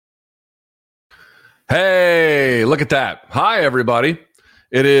Hey, look at that. Hi, everybody.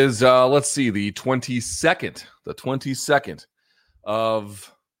 It is, let's see, the 22nd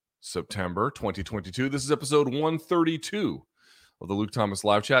of September, 2022. This is episode 132 of the Luke Thomas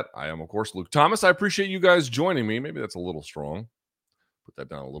Live Chat. I am, of course, Luke Thomas. I appreciate you guys joining me. Maybe that's a little strong. Put that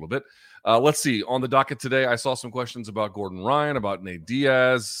down a little bit. Let's see. On the docket today, I saw some questions about Gordon Ryan, about Nate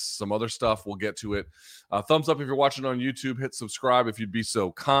Diaz, some other stuff. We'll get to it. Thumbs up if you're watching on YouTube. Hit subscribe if you'd be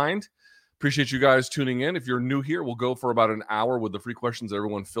so kind. Appreciate you guys tuning in. If you're new here, we'll go for about an hour with the free questions that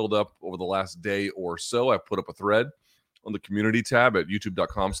everyone filled up over the last day or so. I put up a thread on the community tab at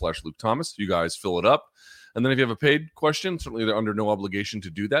youtube.com/Luke Thomas. You guys fill it up. And then if you have a paid question, certainly they're under no obligation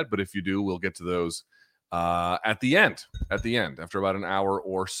to do that. But if you do, we'll get to those at the end, after about an hour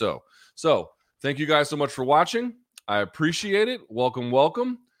or so. So thank you guys so much for watching. I appreciate it. Welcome.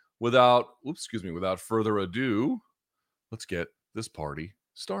 Without further ado, let's get this party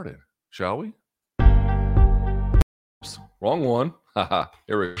started. Shall we? Oops, wrong one. Haha.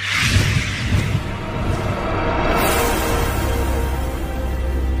 Here we go.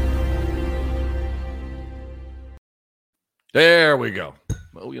 There we go.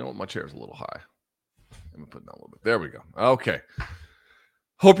 Oh, you know what? My chair's a little high. Let me put it down a little bit. There we go. Okay.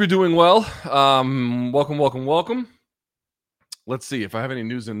 Hope you're doing well. Welcome. Let's see if I have any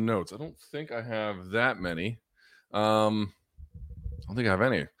news and notes. I don't think I have that many. I don't think I have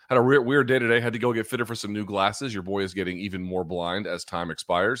any. Had a weird day today. Had to go get fitted for some new glasses. Your boy is getting even more blind as time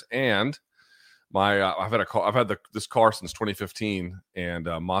expires. And I've had this car since 2015, and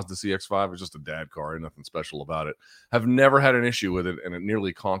Mazda CX-5 is just a dad car. Ain't nothing special about it. Have never had an issue with it, and it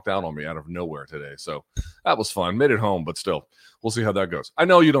nearly conked out on me out of nowhere today. So that was fun. Made it home, but still, we'll see how that goes. I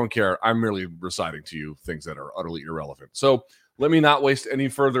know you don't care. I'm merely reciting to you things that are utterly irrelevant. So let me not waste any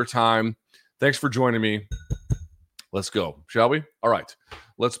further time. Thanks for joining me. Let's go, shall we? All right.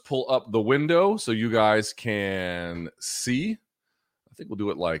 Let's pull up the window so you guys can see. I think we'll do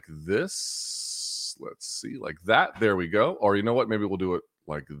it like this. Let's see, like that. There we go. Or you know what? Maybe we'll do it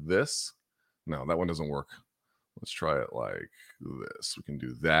like this. No, that one doesn't work. Let's try it like this. We can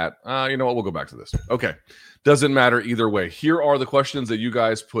do that. You know what? We'll go back to this. Okay. Doesn't matter either way. Here are the questions that you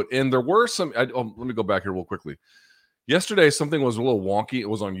guys put in. There were some. Let me go back here real quickly. Yesterday, something was a little wonky. It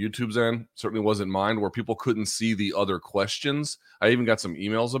was on YouTube's end. Certainly wasn't mine, where people couldn't see the other questions. I even got some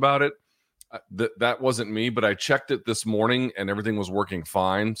emails about it. That wasn't me, but I checked it this morning and everything was working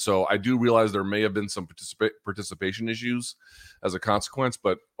fine. So I do realize there may have been some participation issues as a consequence,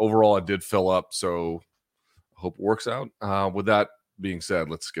 but overall it did fill up. So I hope it works out. With that being said,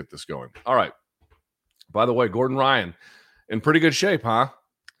 let's get this going. All right. By the way, Gordon Ryan in pretty good shape, huh?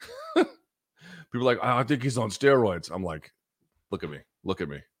 People are like, I think he's on steroids. I'm like, look at me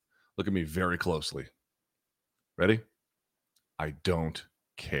very closely. Ready? I don't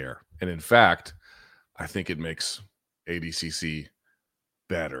care. And in fact, I think it makes ADCC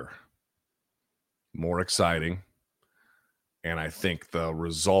better, more exciting. And I think the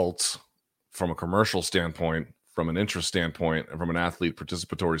results from a commercial standpoint, from an interest standpoint, and from an athlete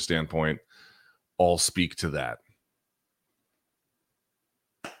participatory standpoint all speak to that.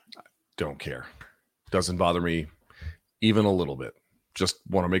 Don't care. Doesn't bother me even a little bit. Just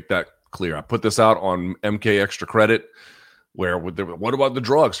want to make that clear. I put this out on MK Extra Credit, where what about the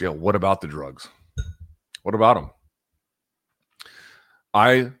drugs? Yeah, what about the drugs? What about them?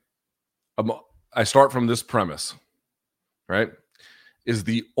 I start from this premise, right? Is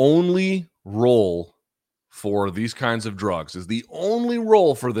the only role for these kinds of drugs, is the only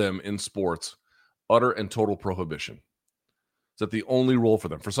role for them in sports utter and total prohibition? Is that the only role for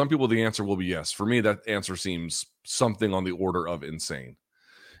them? For some people, the answer will be yes. For me, that answer seems something on the order of insane.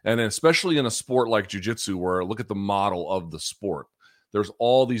 And especially in a sport like jiu-jitsu, where look at the model of the sport. There's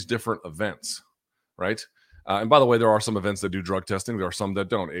all these different events, right? And by the way, there are some events that do drug testing. There are some that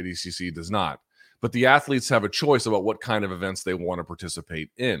don't. ADCC does not. But the athletes have a choice about what kind of events they want to participate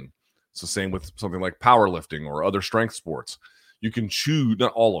in. It's the same with something like powerlifting or other strength sports. You can choose,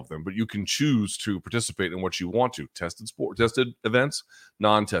 not all of them, but you can choose to participate in what you want to. Tested events,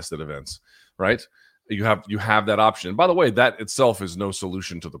 non-tested events, right? You have that option. By the way, that itself is no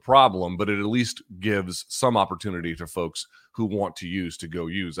solution to the problem, but it at least gives some opportunity to folks who want to go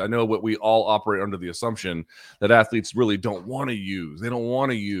use. I know what we all operate under the assumption that athletes really don't want to use. They don't want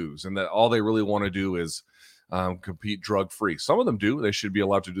to use, and that all they really want to do is compete drug-free. Some of them do. They should be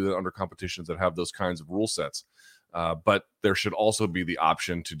allowed to do that under competitions that have those kinds of rule sets. But there should also be the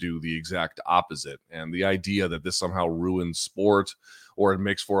option to do the exact opposite. And the idea that this somehow ruins sport or it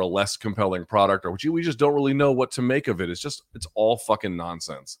makes for a less compelling product, or we just don't really know what to make of it. It's all fucking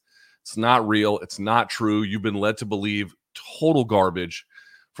nonsense. It's not real. It's not true. You've been led to believe total garbage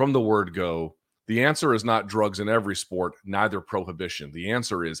from the word go. The answer is not drugs in every sport, neither prohibition. The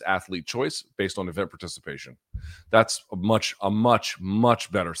answer is athlete choice based on event participation. That's a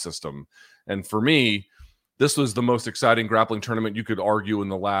much better system. And for me, this was the most exciting grappling tournament you could argue in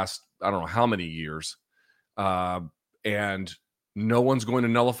the last, I don't know how many years. And no one's going to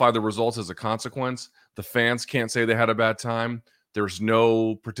nullify the results as a consequence. The fans can't say they had a bad time. There's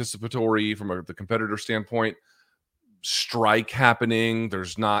no participatory, from the competitor standpoint, strike happening.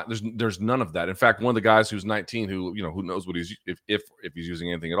 There's none of that. In fact, one of the guys who's 19, who knows what he's if he's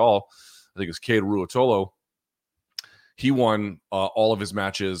using anything at all, I think it's Cade Ruotolo. He won all of his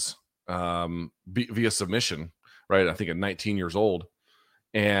matches via submission, right? I think at 19 years old,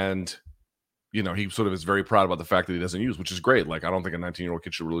 and he sort of is very proud about the fact that he doesn't use, which is great. Like, I don't think a 19-year-old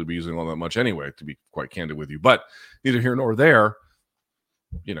kid should really be using all that much anyway, to be quite candid with you. But neither here nor there.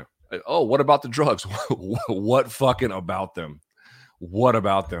 Oh, what about the drugs? What fucking about them? What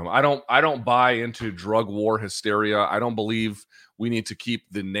about them? I don't buy into drug war hysteria. I don't believe we need to keep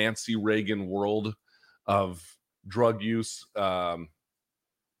the Nancy Reagan world of drug use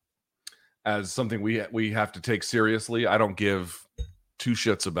as something we have to take seriously. I don't give two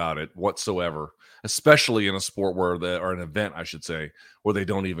shits about it whatsoever, especially in a sport or an event, I should say, where they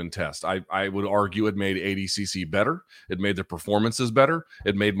don't even test. I would argue it made ADCC better. It made the performances better.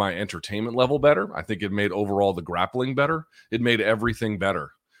 It made my entertainment level better. I think it made overall the grappling better. It made everything better.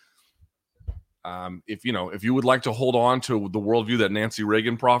 If you would like to hold on to the worldview that Nancy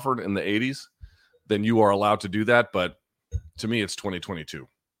Reagan proffered in the 80s, then you are allowed to do that. But to me, it's 2022.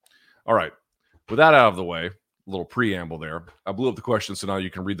 All right. With that out of the way, little preamble there. I blew up the questions, so now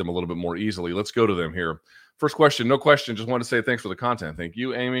you can read them a little bit more easily. Let's go to them here. First question, no question. Just want to say thanks for the content. Thank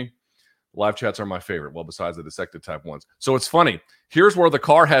you, Amy. Live chats are my favorite. Well, besides the dissected type ones. So it's funny. Here's where the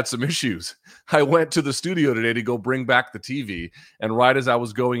car had some issues. I went to the studio today to go bring back the TV, and right as I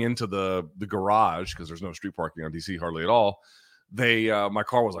was going into the garage, because there's no street parking on DC hardly at all, my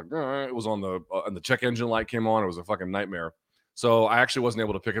car was like, it was on and the check engine light came on. It was a fucking nightmare. So I actually wasn't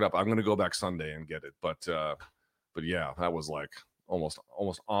able to pick it up. I'm going to go back Sunday and get it. But yeah, that was like almost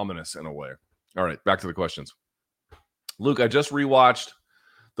ominous in a way. All right, back to the questions. Luke, I just rewatched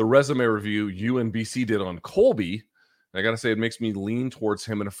the resume review you and BC did on Colby. And I got to say, it makes me lean towards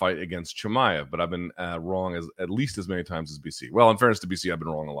him in a fight against Chimaev, but I've been wrong at least as many times as BC. Well, in fairness to BC, I've been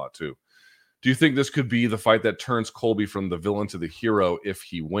wrong a lot too. Do you think this could be the fight that turns Colby from the villain to the hero if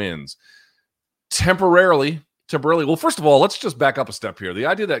he wins? Temporarily. Well, first of all, let's just back up a step here. The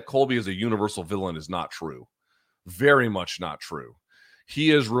idea that Colby is a universal villain is not true. Very much not true.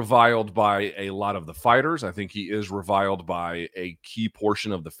 He is reviled by a lot of the fighters. I think he is reviled by a key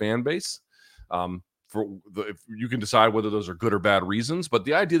portion of the fan base. If you can decide whether those are good or bad reasons, but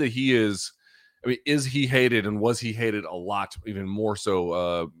the idea that he is he hated, and was he hated a lot, even more so,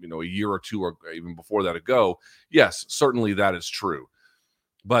 a year or two or even before that ago? Yes, certainly that is true.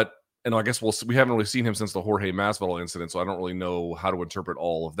 But I guess we haven't really seen him since the Jorge Masvidal incident, so I don't really know how to interpret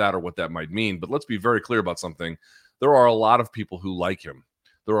all of that or what that might mean. But let's be very clear about something. There are a lot of people who like him.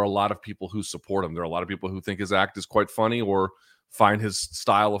 There are a lot of people who support him. There are a lot of people who think his act is quite funny or find his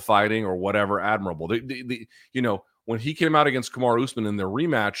style of fighting or whatever admirable. When he came out against Kamaru Usman in their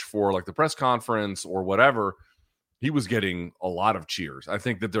rematch for like the press conference or whatever, he was getting a lot of cheers. I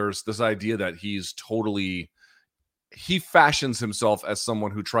think that there's this idea that he fashions himself as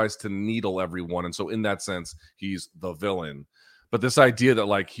someone who tries to needle everyone. And so in that sense, he's the villain. But this idea that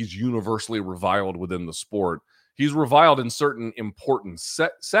like he's universally reviled within the sport, he's reviled in certain important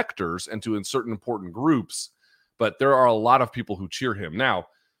sectors and in certain important groups. But there are a lot of people who cheer him. Now,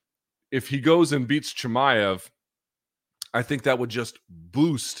 if he goes and beats Chimaev, I think that would just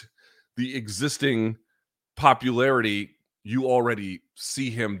boost the existing popularity you already see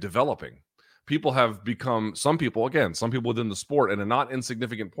him developing. People have become, some people within the sport, and a not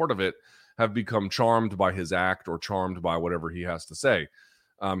insignificant part of it, have become charmed by his act or charmed by whatever he has to say.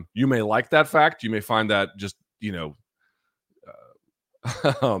 You may like that fact. You may find that just,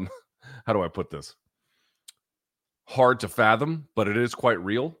 how do I put this? Hard to fathom, but it is quite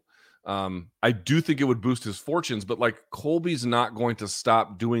real. I do think it would boost his fortunes, but like Colby's not going to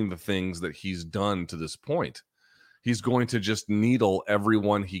stop doing the things that he's done to this point. He's going to just needle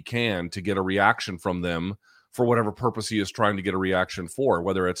everyone he can to get a reaction from them for whatever purpose he is trying to get a reaction for,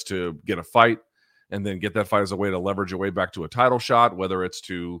 whether it's to get a fight and then get that fight as a way to leverage a way back to a title shot, whether it's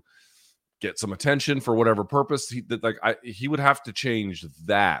to get some attention for whatever purpose. He would have to change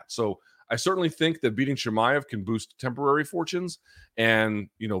that. So I certainly think that beating Chimaev can boost temporary fortunes and,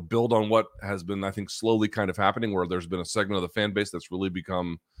 build on what has been, I think, slowly kind of happening, where there's been a segment of the fan base that's really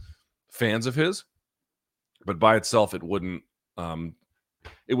become fans of his. But by itself, it wouldn't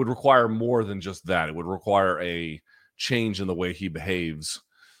it would require more than just that. It would require a change in the way he behaves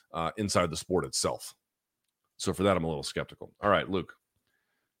inside the sport itself. So for that, I'm a little skeptical. All right, Luke.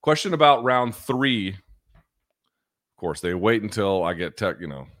 Question about round 3. Of course, they wait until I get tech,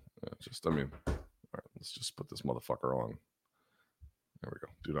 all right, let's just put this motherfucker on. There we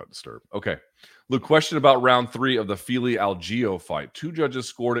go. Do not disturb. Okay. Luke, question about round 3 of the Fili-Algeo fight. 2 judges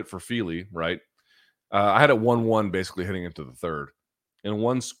scored it for Fili, right? I had it 1-1 basically heading into the third. And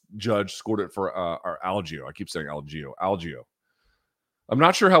one judge scored it for Algeo. I keep saying Algeo. I'm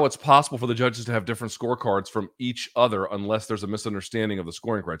not sure how it's possible for the judges to have different scorecards from each other unless there's a misunderstanding of the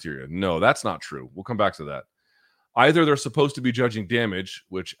scoring criteria. No, that's not true. We'll come back to that. Either they're supposed to be judging damage,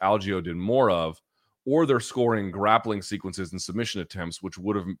 which Algeo did more of, or they're scoring grappling sequences and submission attempts, which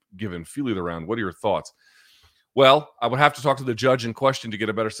would have given Fili the round. What are your thoughts? Well, I would have to talk to the judge in question to get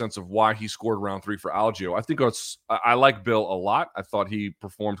a better sense of why he scored round 3 for Algeo. I like Bill a lot. I thought he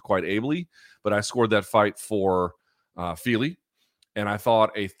performed quite ably, but I scored that fight for Fili, and I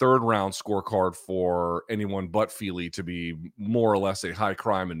thought a third round scorecard for anyone but Fili to be more or less a high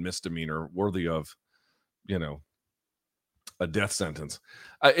crime and misdemeanor worthy of, a death sentence.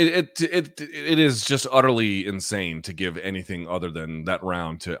 It is just utterly insane to give anything other than that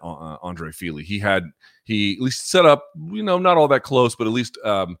round to Andre Fili. He at least set up, not all that close, but at least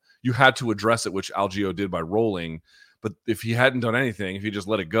you had to address it, which Algeo did by rolling. But if he hadn't done anything, if he just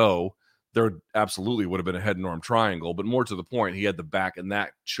let it go, there absolutely would have been a head norm triangle. But more to the point, he had the back, and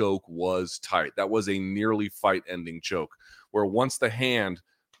that choke was tight. That was a nearly fight-ending choke, where once the hand,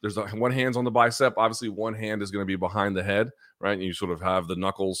 there's one hand's on the bicep. Obviously, one hand is going to be behind the head, right? And you sort of have the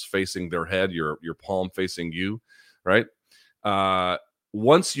knuckles facing their head, your palm facing you, right?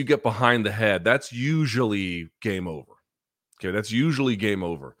 Once you get behind the head, that's usually game over. Okay, that's usually game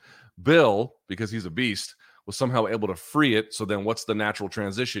over. Bill, because he's a beast, was somehow able to free it. So then what's the natural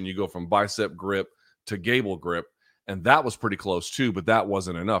transition? You go from bicep grip to gable grip. And that was pretty close too, but that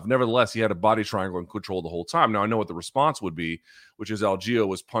wasn't enough. Nevertheless, he had a body triangle and control the whole time. Now, I know what the response would be, which is Algeo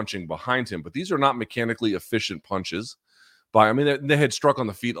was punching behind him. But these are not mechanically efficient punches. They had struck on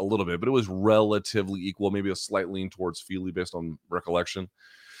the feet a little bit, but it was relatively equal, maybe a slight lean towards Fili based on recollection.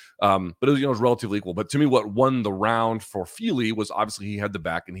 But it was relatively equal. But to me, what won the round for Fili was obviously he had the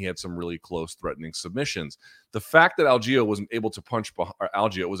back and he had some really close, threatening submissions. The fact that Algeo was able to punch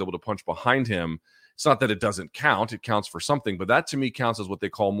behind him, it's not that it doesn't count. It counts for something, but that to me counts as what they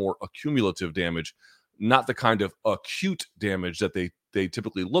call more accumulative damage, not the kind of acute damage that they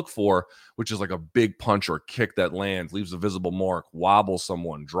typically look for, which is like a big punch or kick that lands, leaves a visible mark, wobbles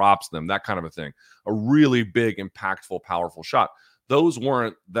someone, drops them, that kind of a thing. A really big, impactful, powerful shot. Those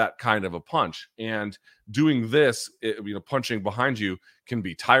weren't that kind of a punch. And doing this, punching behind you can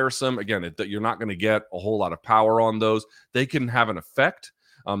be tiresome. Again, you're not going to get a whole lot of power on those. They can have an effect.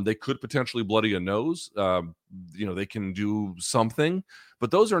 They could potentially bloody a nose. They can do something, but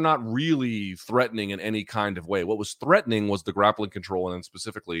those are not really threatening in any kind of way. What was threatening was the grappling control, and then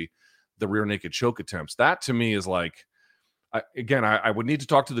specifically the rear naked choke attempts. That to me is like, I would need to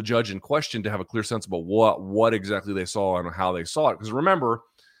talk to the judge in question to have a clear sense about what exactly they saw and how they saw it. Because remember,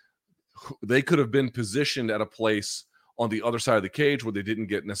 they could have been positioned at a place on the other side of the cage where they didn't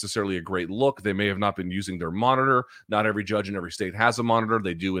get necessarily a great look. They may have not been using their monitor. Not every judge in every state has a monitor.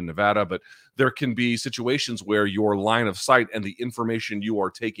 They do in Nevada, but there can be situations where your line of sight and the information you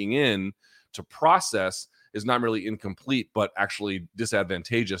are taking in to process is not merely incomplete, but actually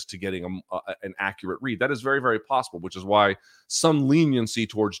disadvantageous to getting an accurate read. That is very, very possible, which is why some leniency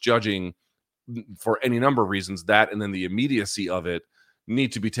towards judging for any number of reasons, that and then the immediacy of it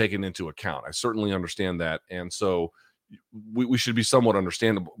need to be taken into account. I certainly understand that. And so we should be somewhat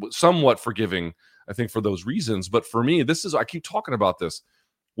understandable, somewhat forgiving, I think, for those reasons. But for me, I keep talking about this.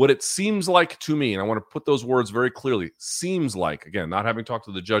 What it seems like to me, and I want to put those words very clearly, seems like, again, not having talked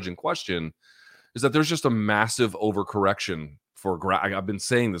to the judge in question, is that there's just a massive overcorrection for I've been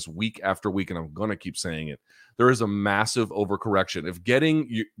saying this week after week, and I'm going to keep saying it. There is a massive overcorrection. If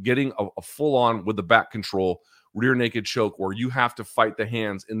getting a full-on with the back control, rear naked choke where you have to fight the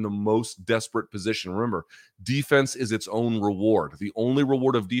hands in the most desperate position. Remember, defense is its own reward. The only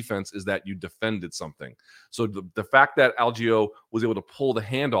reward of defense is that you defended something. So the fact that Algeo was able to pull the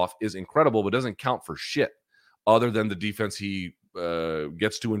hand off is incredible, but doesn't count for shit other than the defense he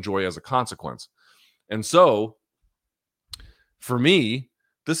gets to enjoy as a consequence. And so for me,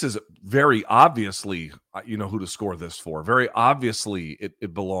 this is very obviously, who to score this for. Very obviously,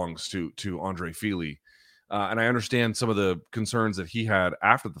 it belongs to Andre Fili. And I understand some of the concerns that he had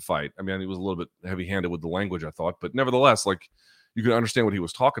after the fight. I mean, he was a little bit heavy-handed with the language, I thought. But nevertheless, you can understand what he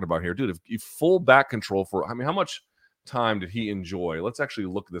was talking about here. Dude, if you full back control how much time did he enjoy? Let's actually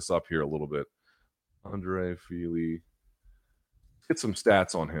look this up here a little bit. Andre Fili. Get some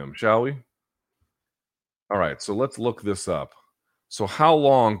stats on him, shall we? All right, so let's look this up. So how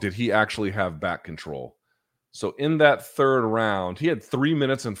long did he actually have back control? So in that third round, he had 3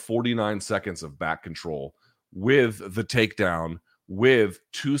 minutes and 49 seconds of back control with the takedown, with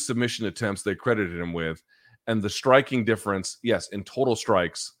 2 submission attempts they credited him with. And the striking difference, yes, in total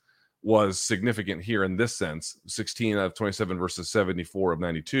strikes was significant here in this sense, 16 out of 27 versus 74 of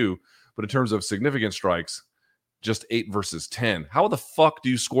 92. But in terms of significant strikes, just 8 versus 10. How the fuck do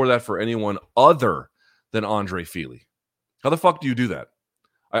you score that for anyone other than Andre Fili? How the fuck do you do that?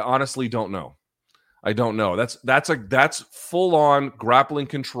 I honestly don't know. I don't know. That's full on grappling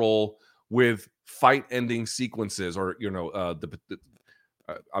control with fight ending sequences, or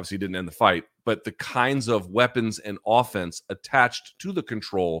obviously didn't end the fight, but the kinds of weapons and offense attached to the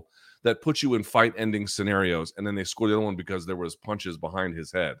control that put you in fight ending scenarios, and then they scored the other one because there was punches behind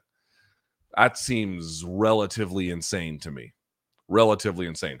his head. That seems relatively insane to me. Relatively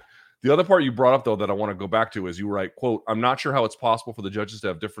insane. The other part you brought up, though, that I want to go back to is you write, quote, "I'm not sure how it's possible for the judges to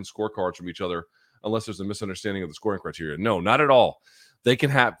have different scorecards from each other unless there's a misunderstanding of the scoring criteria." No, not at all. They can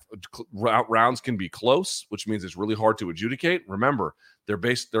have rounds can be close, which means it's really hard to adjudicate. Remember,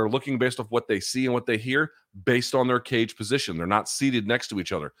 they're looking based off what they see and what they hear based on their cage position. They're not seated next to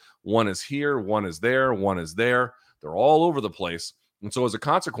each other. One is here, one is there, one is there. They're all over the place. And so as a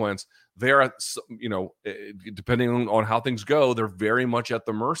consequence, they're, depending on how things go, they're very much at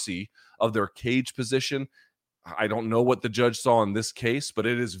the mercy of their cage position. I don't know what the judge saw in this case, but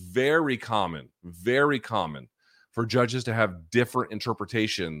it is very common for judges to have different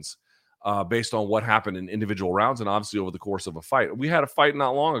interpretations based on what happened in individual rounds and obviously over the course of a fight. We had a fight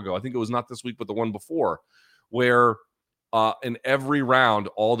not long ago. I think it was not this week, but the one before, where in every round,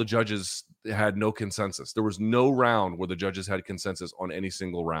 all the judges had no consensus. There was no round where the judges had consensus on any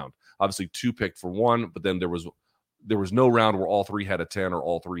single round. Obviously, 2 picked for 1, but then there was no round where all 3 had a 10 or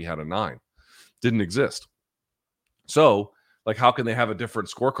all 3 had a 9. Didn't exist. So, how can they have a different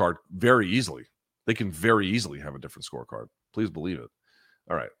scorecard? Very easily. They can very easily have a different scorecard. Please believe it.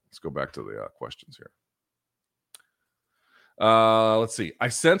 All right, let's go back to the questions here. Let's see. I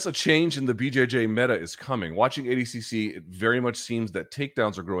sense a change in the BJJ meta is coming. Watching ADCC, it very much seems that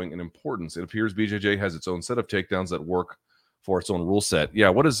takedowns are growing in importance. It appears BJJ has its own set of takedowns that work for its own rule set. Yeah,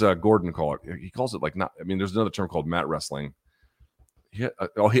 what does Gordon call it? He calls it there's another term called mat wrestling.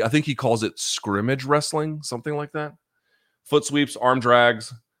 I think he calls it scrimmage wrestling, something like that. Foot sweeps, arm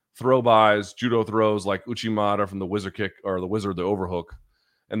drags, throw bys, judo throws like Uchimata from the wizard kick or the wizard, the overhook,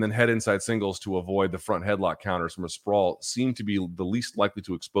 and then head inside singles to avoid the front headlock counters from a sprawl seem to be the least likely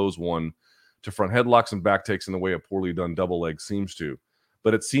to expose one to front headlocks and back takes in the way a poorly done double leg seems to.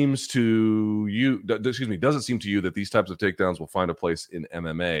 But it seems to you, does it seem to you that these types of takedowns will find a place in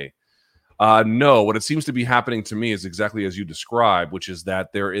MMA? No, what it seems to be happening to me is exactly as you describe, which is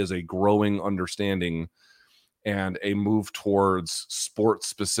that there is a growing understanding and a move towards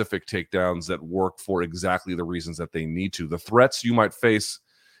sport-specific takedowns that work for exactly the reasons that they need to. The threats you might face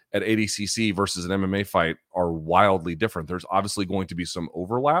at ADCC versus an MMA fight are wildly different. There's obviously going to be some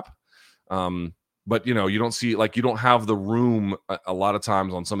overlap, but you don't see, you don't have the room a lot of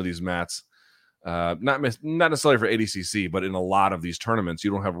times on some of these mats. Not necessarily for ADCC, but in a lot of these tournaments,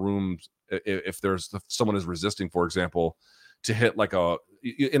 you don't have room if someone is resisting, for example, to hit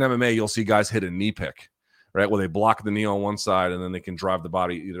in MMA, you'll see guys hit a knee pick, right? Well, they block the knee on one side and then they can drive the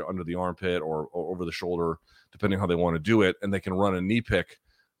body either under the armpit or over the shoulder, depending on how they want to do it. And they can run a knee pick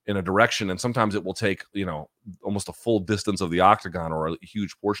in a direction. And sometimes it will take, almost a full distance of the octagon or a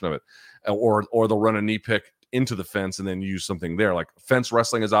huge portion of it. Or they'll run a knee pick into the fence and then use something there. Like fence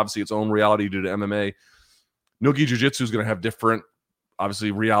wrestling is obviously its own reality due to MMA. No-gi jiu-jitsu is going to have different,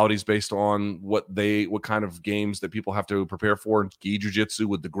 obviously, realities based on what kind of games that people have to prepare for. And gi jiu-jitsu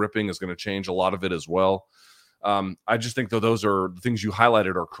with the gripping is going to change a lot of it as well. I just think that those are the things you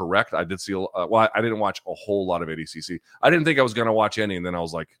highlighted are correct. I did see, I didn't watch a whole lot of ADCC. I didn't think I was going to watch any. And then I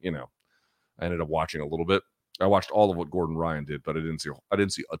was like, I ended up watching a little bit. I watched all of what Gordon Ryan did, but I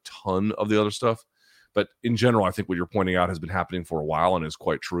didn't see a ton of the other stuff. But in general, I think what you're pointing out has been happening for a while and is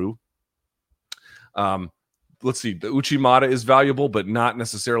quite true. Let's see. The Uchimata is valuable, but not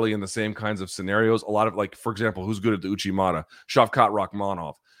necessarily in the same kinds of scenarios. A lot of, for example, who's good at the Uchimata? Shavkat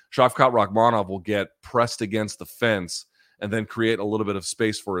Rakhmonov. Shavkat Rakhmonov will get pressed against the fence and then create a little bit of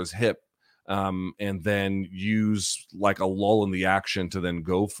space for his hip and then use a lull in the action to then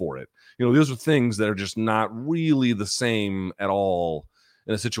go for it. Those are things that are just not really the same at all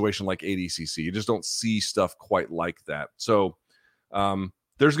in a situation like ADCC. You just don't see stuff quite like that. So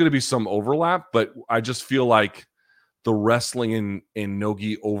there's going to be some overlap, but I just feel like the wrestling in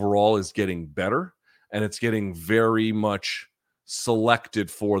no-gi overall is getting better, and it's getting very much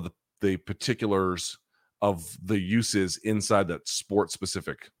selected for the particulars of the uses inside that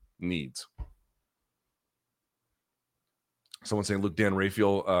sport-specific needs. Someone saying Luke Dan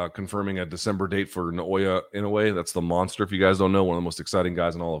Raphael confirming a December date for Naoya Inoue. That's the monster, if you guys don't know, one of the most exciting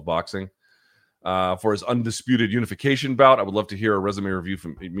guys in all of boxing. For his undisputed unification bout, I would love to hear a resume review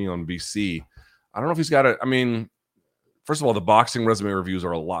from me on BC. I don't know if he's got it. I mean, first of all, the boxing resume reviews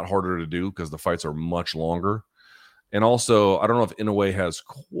are a lot harder to do because the fights are much longer. And also, I don't know if Inoue has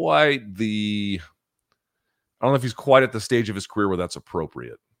quite the... I don't know if he's quite at the stage of his career where that's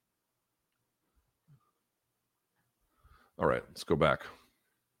appropriate. All right, let's go back.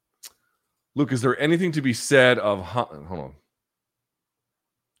 Luke, is there anything to be said of... Hold on.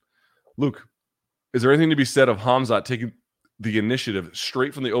 Luke, is there anything to be said of Khamzat taking the initiative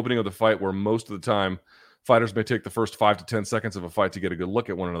straight from the opening of the fight, where most of the time fighters may take the first 5 to 10 seconds of a fight to get a good look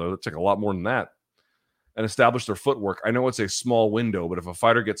at one another? It'll take a lot more than that. And establish their footwork. I know it's a small window, but if a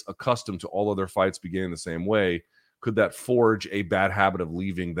fighter gets accustomed to all of their fights beginning the same way, could that forge a bad habit of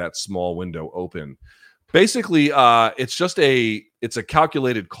leaving that small window open? Basically, it's a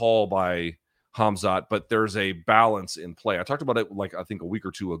calculated call by Khamzat, but there's a balance in play. I talked about it like I think a week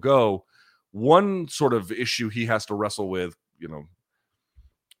or two ago. One sort of issue he has to wrestle with,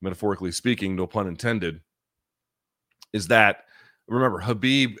 metaphorically speaking, no pun intended, is that, remember,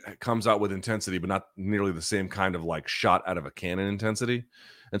 Habib comes out with intensity, but not nearly the same kind of like shot out of a cannon intensity.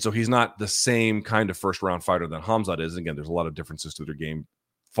 And so he's not the same kind of first round fighter that Khamzat is. Again, there's a lot of differences to their game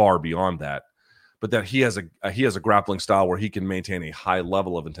far beyond that. But that he has a grappling style where he can maintain a high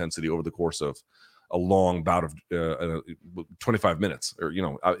level of intensity over the course of a long bout of 25 minutes. Or,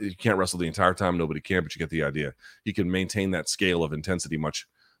 you can't wrestle the entire time. Nobody can, but you get the idea. He can maintain that scale of intensity much,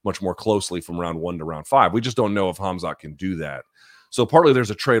 much more closely from round 1 to round 5. We just don't know if Khamzat can do that. So partly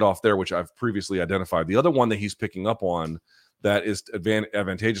there's a trade-off there, which I've previously identified. The other one that he's picking up on that is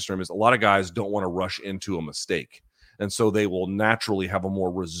advantageous for him is a lot of guys don't want to rush into a mistake. And so they will naturally have a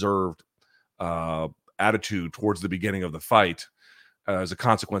more reserved attitude towards the beginning of the fight as a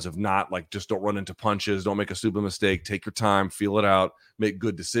consequence of not like, just don't run into punches, don't make a stupid mistake, take your time, feel it out, make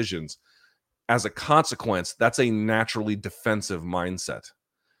good decisions. As a consequence, that's a naturally defensive mindset.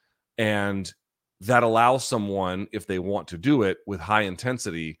 And that allows someone, if they want to do it with high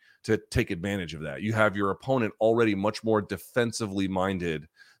intensity, to take advantage of that. You have your opponent already much more defensively minded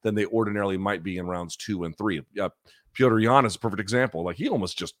than they ordinarily might be in rounds 2 and 3. Petr Yan is a perfect example. Like, he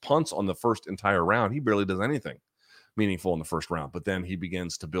almost just punts on the first entire round. He barely does anything meaningful in the first round, but then he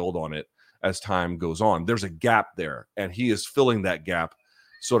begins to build on it as time goes on. There's a gap there, and he is filling that gap.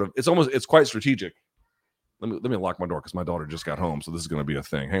 Sort of, it's quite strategic. Let me lock my door because my daughter just got home, so this is going to be a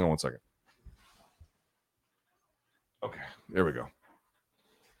thing. Hang on one second. Okay, there we go.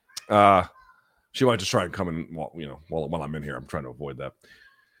 She might just try and come in while I'm in here. I'm trying to avoid that.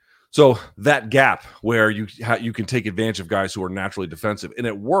 So that gap where you can take advantage of guys who are naturally defensive, and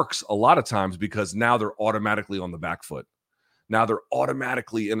it works a lot of times because now they're automatically on the back foot. Now they're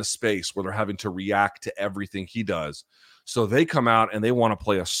automatically in a space where they're having to react to everything he does. So they come out and they want to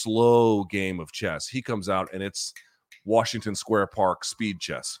play a slow game of chess. He comes out and it's Washington Square Park speed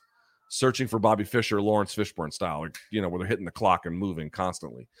chess, searching for Bobby Fischer, Lawrence Fishburne style, where they're hitting the clock and moving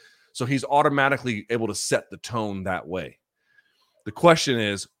constantly. So he's automatically able to set the tone that way. The question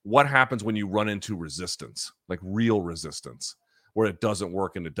is, what happens when you run into resistance, like real resistance, where it doesn't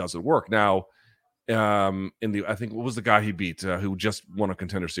work and it doesn't work? Now, I think, what was the guy he beat who just won a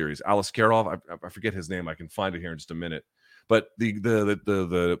Contender Series? Alice Karov. I forget his name. I can find it here in just a minute. But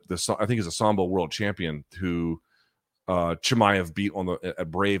the I think he's a Sambo world champion who Chimaev beat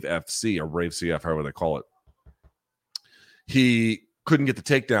at Brave FC or Brave CF, however they call it. He couldn't get the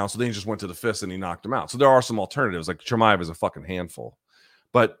takedown, so then he just went to the fist and he knocked him out. So there are some alternatives. Like, Chimaev is a fucking handful,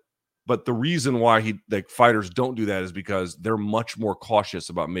 but the reason why fighters don't do that is because they're much more cautious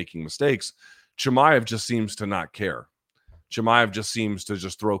about making mistakes. Chimaev just seems to not care. Chimaev just seems to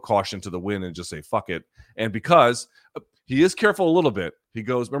just throw caution to the wind and just say fuck it. And because he is careful a little bit, he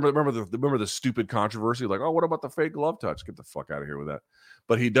goes, remember the stupid controversy, like, oh, what about the fake glove touch? Get the fuck out of here with that.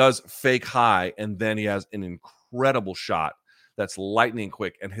 But he does fake high, and then he has an incredible shot that's lightning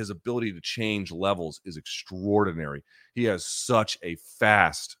quick, and his ability to change levels is extraordinary. He has such a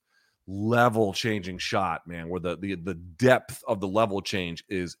fast level changing shot, man, where the depth of the level change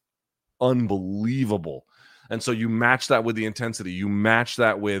is unbelievable. And so you match that with the intensity. You match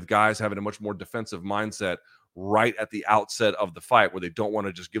that with guys having a much more defensive mindset right at the outset of the fight, where they don't want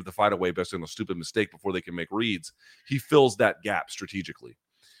to just give the fight away based on a stupid mistake before they can make reads. He fills that gap strategically.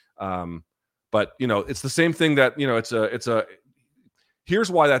 But, it's the same thing that,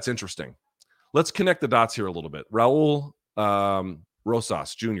 here's why that's interesting. Let's connect the dots here a little bit. Raul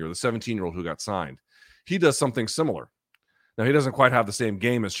Rosas Jr., the 17-year-old who got signed, he does something similar. Now, he doesn't quite have the same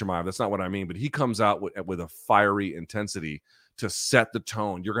game as Chimaev. That's not what I mean, but he comes out with a fiery intensity to set the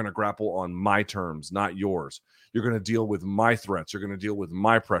tone. You're going to grapple on my terms, not yours. You're going to deal with my threats. You're going to deal with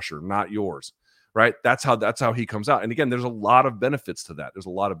my pressure, not yours, right? That's how he comes out. And again, there's a lot of benefits to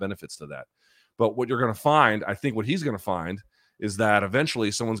that. But what you're going to find, I think what he's going to find is that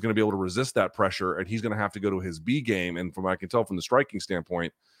eventually someone's going to be able to resist that pressure, and he's going to have to go to his B game. And from what I can tell from the striking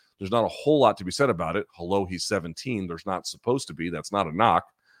standpoint, there's not a whole lot to be said about it. Hello, he's 17. There's not supposed to be. That's not a knock.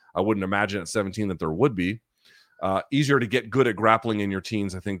 I wouldn't imagine at 17 that there would be. Easier to get good at grappling in your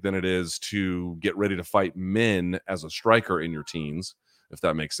teens, I think, than it is to get ready to fight men as a striker in your teens, if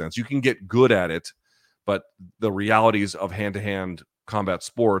that makes sense. You can get good at it, but the realities of hand-to-hand combat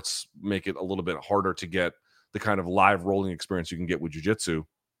sports make it a little bit harder to get the kind of live rolling experience you can get with jiu-jitsu.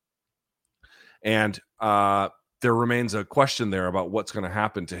 And there remains a question there about what's going to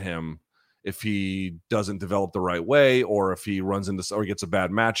happen to him if he doesn't develop the right way, or if he runs into, or he gets a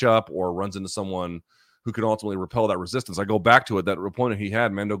bad matchup, or runs into someone who can ultimately repel that resistance. I go back to it, that opponent he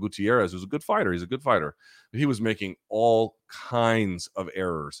had, Mando Gutierrez, who's a good fighter. He's a good fighter. But he was making all kinds of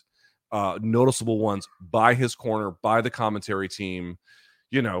errors, noticeable ones by his corner, by the commentary team,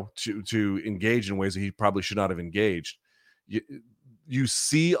 to engage in ways that he probably should not have engaged. You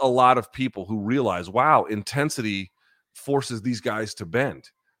see a lot of people who realize, wow, intensity forces these guys to bend.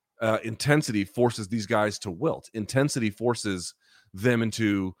 Intensity forces these guys to wilt. Intensity forces them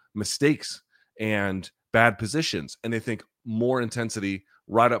into mistakes and bad positions. And they think more intensity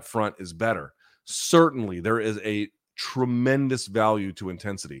right up front is better. Certainly, there is a tremendous value to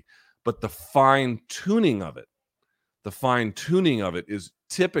intensity, but the fine tuning of it is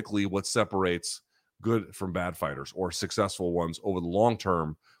typically what separates good from bad fighters, or successful ones over the long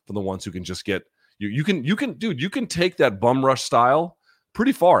term from the ones who can just get you can take that bum rush style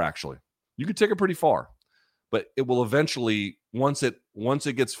pretty far. Actually, you can take it pretty far, but it will eventually, once it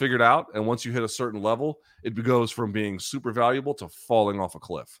gets figured out, and once you hit a certain level, it goes from being super valuable to falling off a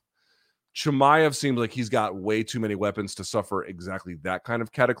cliff. Chimaev seems like he's got way too many weapons to suffer exactly that kind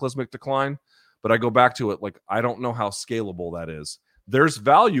of cataclysmic decline. But I go back to it, like, I don't know how scalable that is. There's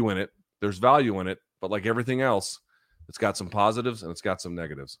value in it, but like everything else, it's got some positives and it's got some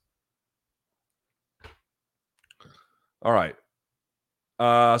negatives. All right.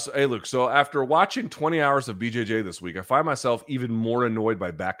 Hey, Luke, so after watching 20 hours of BJJ this week, I find myself even more annoyed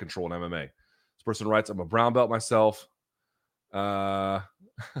by back control in MMA. This person writes, I'm a brown belt myself. Oh,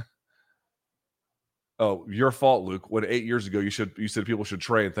 your fault, Luke. When 8 years ago you said people should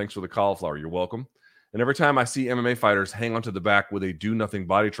train. Thanks for the cauliflower. You're welcome. And every time I see MMA fighters hang onto the back with a do-nothing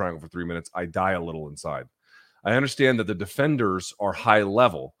body triangle for 3 minutes, I die a little inside. I understand that the defenders are high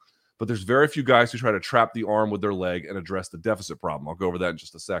level, but there's very few guys who try to trap the arm with their leg and address the deficit problem. I'll go over that in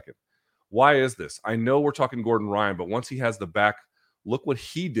just a second. Why is this? I know we're talking Gordon Ryan, but once he has the back, look what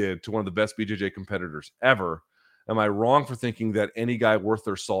he did to one of the best BJJ competitors ever. Am I wrong for thinking that any guy worth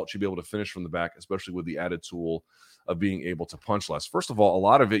their salt should be able to finish from the back, especially with the added tool of being able to punch less? First of all, a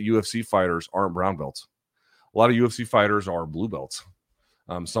lot of UFC fighters aren't brown belts. A lot of UFC fighters are blue belts.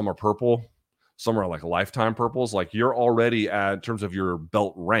 Some are purple. Some are like lifetime purples. Like, you're already in terms of your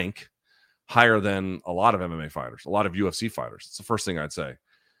belt rank, higher than a lot of MMA fighters, a lot of UFC fighters. It's the first thing I'd say.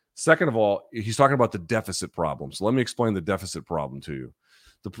 Second of all, he's talking about the deficit problem. So let me explain the deficit problem to you.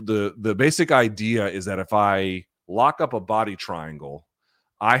 The basic idea is that if I lock up a body triangle,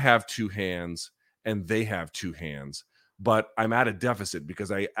 I have two hands and they have two hands, but I'm at a deficit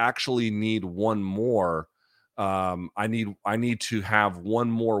because I actually need one more. I need to have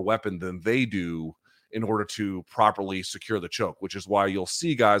one more weapon than they do in order to properly secure the choke, which is why you'll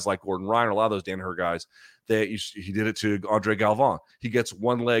see guys like Gordon Ryan, or a lot of those Danaher guys, he did it to Andre Galvin. He gets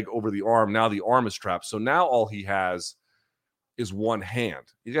one leg over the arm. Now the arm is trapped. So now all he has is one hand.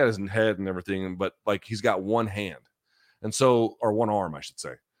 He's got his head and everything, but like, he's got one hand. And so, or one arm, I should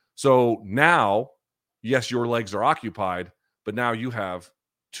say. So now, yes, your legs are occupied, but now you have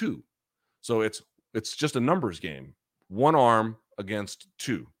two. So it's just a numbers game. One arm against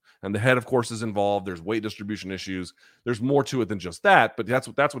two. And the head, of course, is involved. There's weight distribution issues. There's more to it than just that, but that's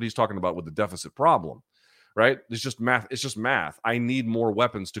what he's talking about with the deficit problem, right? It's just math. It's just math. I need more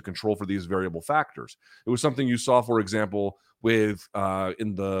weapons to control for these variable factors. It was something you saw, for example, with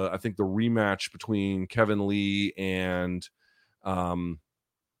in the, I think, the rematch between Kevin Lee and Ragin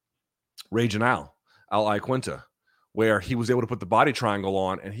Al Iaquinta, where he was able to put the body triangle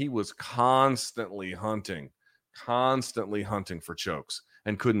on, and he was constantly hunting for chokes.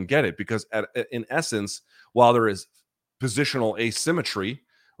 and couldn't get it because in essence, while there is positional asymmetry,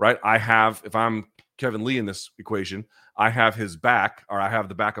 right? If I'm Kevin Lee in this equation, I have his back, or I have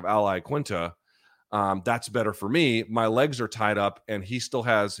the back of Ally Quinta. That's better for me. My legs are tied up and he still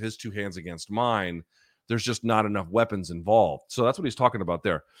has his two hands against mine. There's just not enough weapons involved. So that's what he's talking about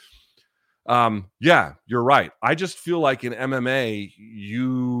there. Yeah, you're right. I just feel like in MMA,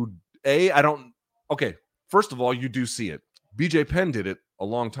 okay, first of all, you do see it. BJ Penn did it a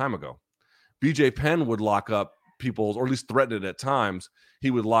long time ago. BJ Penn would lock up people, or at least threaten it at times. He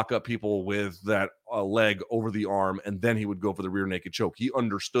would lock up people with that leg over the arm, and then he would go for the rear naked choke. He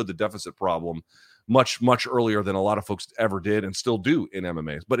understood the deficit problem much, much earlier than a lot of folks ever did and still do in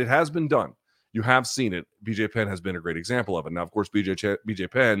MMA. But it has been done. You have seen it. BJ Penn has been a great example of it. Now, of course,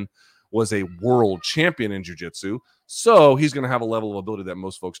 BJ Penn was a world champion in jiu-jitsu, so he's going to have a level of ability that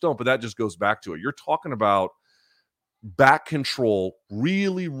most folks don't. But that just goes back to it. You're talking about back control,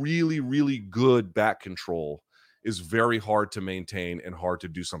 really, really, really good back control is very hard to maintain and hard to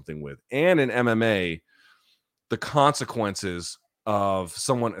do something with. And in MMA, the consequences of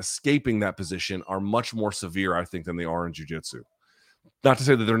someone escaping that position are much more severe, I think, than they are in jiu-jitsu. Not to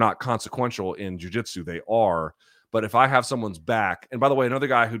say that they're not consequential in jiu-jitsu, they are. But if I have someone's back, and by the way, another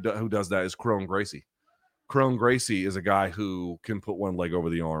guy who does that is Crone Gracie. Crone Gracie is a guy who can put one leg over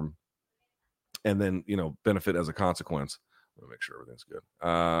the arm and then, benefit as a consequence. Let me make sure everything's good.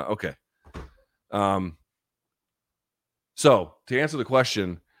 Okay. So to answer the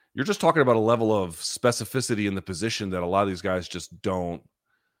question, you're just talking about a level of specificity in the position that a lot of these guys just don't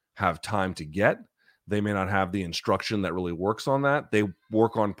have time to get. They may not have the instruction that really works on that. They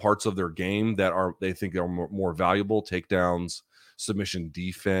work on parts of their game that they think are more valuable, takedowns, submission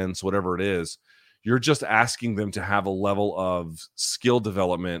defense, whatever it is. You're just asking them to have a level of skill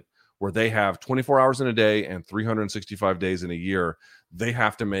development where they have 24 hours in a day and 365 days in a year. They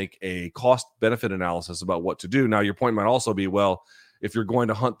have to make a cost-benefit analysis about what to do. Now, your point might also be, well, if you're going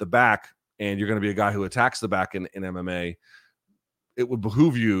to hunt the back and you're going to be a guy who attacks the back in MMA, it would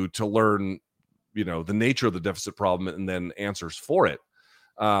behoove you to learn, the nature of the deficit problem and then answers for it.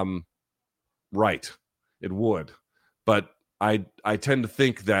 Right. It would. But I tend to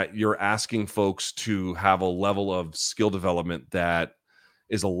think that you're asking folks to have a level of skill development that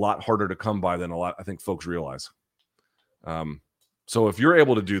is a lot harder to come by than I think folks realize. So if you're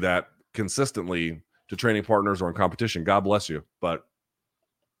able to do that consistently to training partners or in competition, God bless you. But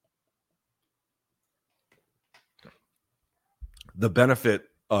the benefit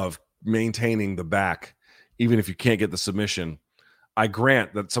of maintaining the back, even if you can't get the submission, I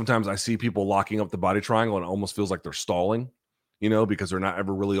grant that sometimes I see people locking up the body triangle and it almost feels like they're stalling, because they're not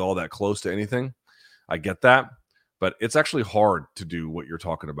ever really all that close to anything. I get that. But it's actually hard to do what you're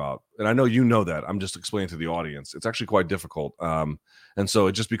talking about. And I know you know that. I'm just explaining to the audience. It's actually quite difficult. And so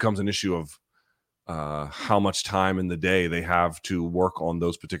it just becomes an issue of how much time in the day they have to work on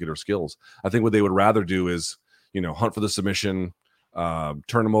those particular skills. I think what they would rather do is, hunt for the submission,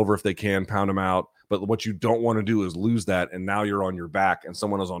 turn them over if they can, pound them out. But what you don't want to do is lose that. And now you're on your back and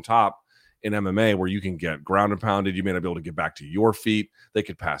someone is on top in MMA where you can get ground and pounded. You may not be able to get back to your feet. They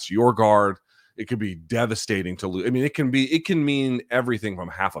could pass your guard. It could be devastating to lose. I mean, it can mean everything from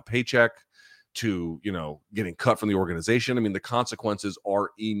half a paycheck to, getting cut from the organization. I mean, the consequences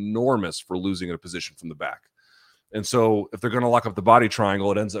are enormous for losing a position from the back. And so if they're going to lock up the body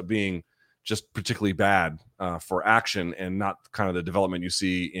triangle, it ends up being just particularly bad for action and not kind of the development you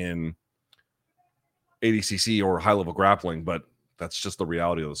see in ADCC or high-level grappling. But that's just the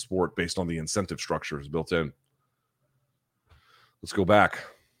reality of the sport based on the incentive structures built in. Let's go back.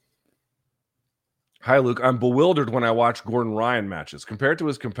 Hi, Luke. I'm bewildered when I watch Gordon Ryan matches. Compared to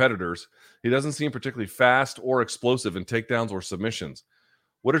his competitors, he doesn't seem particularly fast or explosive in takedowns or submissions.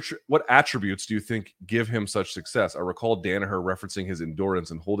 What attributes do you think give him such success? I recall Danaher referencing his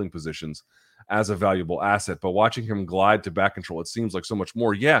endurance and holding positions as a valuable asset, but watching him glide to back control, it seems like so much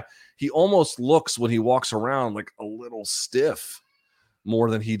more. Yeah, he almost looks when he walks around like a little stiff more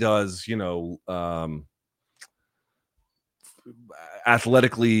than he does,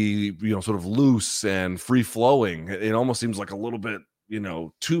 athletically, sort of loose and free flowing. It almost seems like a little bit,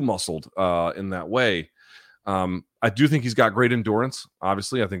 too muscled in that way. I do think he's got great endurance.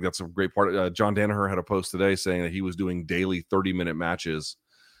 Obviously, I think that's a great part. John Danaher had a post today saying that he was doing daily 30-minute matches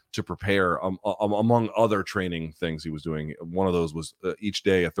to prepare, among other training things he was doing. One of those was each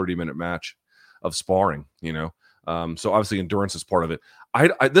day a 30-minute match of sparring, so obviously endurance is part of it.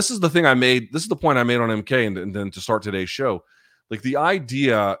 This is the thing I made. This is the point I made on MK, and then to start today's show, like the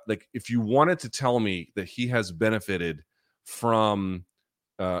idea, like if you wanted to tell me that he has benefited from,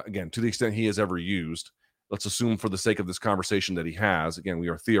 again, to the extent he has ever used, let's assume for the sake of this conversation that he has. Again, we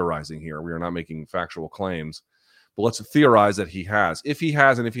are theorizing here. We are not making factual claims. But let's theorize that he has. If he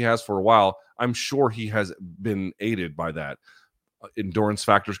has, and if he has for a while, I'm sure he has been aided by that. Endurance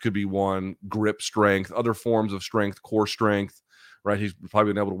factors could be one, grip strength, other forms of strength, core strength, right? He's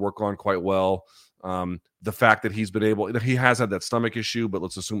probably been able to work on quite well. The fact that he has had that stomach issue, but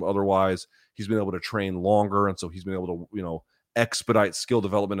let's assume otherwise, he's been able to train longer. And so he's been able to, expedite skill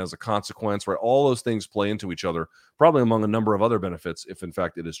development as a consequence, right? All those things play into each other, probably among a number of other benefits, if in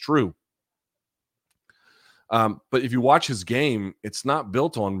fact it is true. But if you watch his game, it's not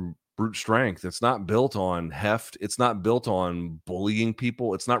built on brute strength. It's not built on heft. It's not built on bullying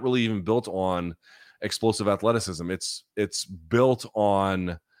people. It's not really even built on explosive athleticism. It's built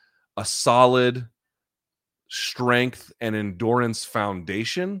on a solid strength and endurance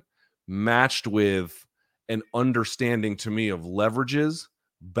foundation matched with an understanding to me of leverages,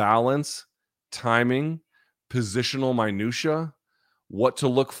 balance, timing, positional minutia, what to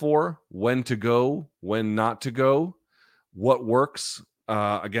look for, when to go, when not to go, what works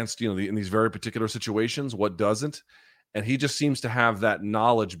against, in these very particular situations, what doesn't. And he just seems to have that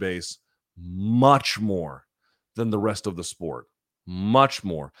knowledge base much more than the rest of the sport. Much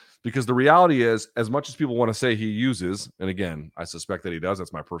more. Because the reality is, as much as people want to say he uses, and again, I suspect that he does.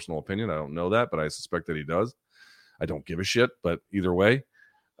 That's my personal opinion. I don't know that, but I suspect that he does. I don't give a shit, but either way.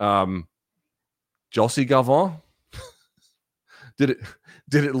 Josie Galvan? Did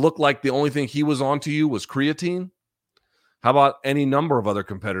it look like the only thing he was on to you was creatine? How about any number of other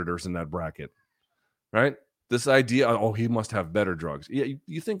competitors in that bracket? Right? This idea, he must have better drugs. Yeah,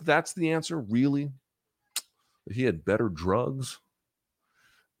 you think that's the answer, really? That he had better drugs?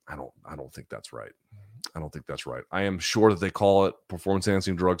 I don't think that's right. I don't think that's right. I am sure that they call it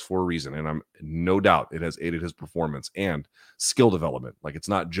performance-enhancing drugs for a reason, and I'm no doubt it has aided his performance and skill development. Like, it's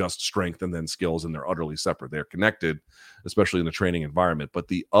not just strength and then skills, and they're utterly separate. They're connected, especially in the training environment. But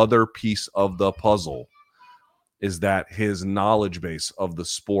the other piece of the puzzle is that his knowledge base of the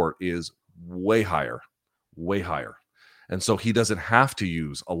sport is way higher, way higher. And so he doesn't have to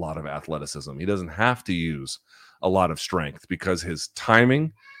use a lot of athleticism. He doesn't have to use a lot of strength because his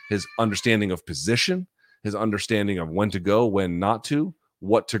timing, his understanding of position, his understanding of when to go, when not to,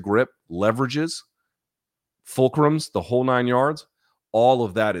 what to grip, leverages, fulcrums, the whole 9 yards, all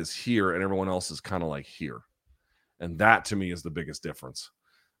of that is here and everyone else is kind of like here. And that to me is the biggest difference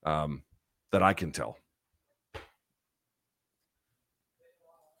that I can tell.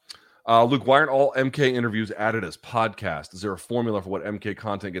 Luke, why aren't all MK interviews added as podcast? Is there a formula for what MK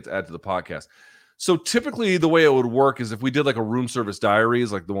content gets added to the podcast? So typically the way it would work is if we did like a room service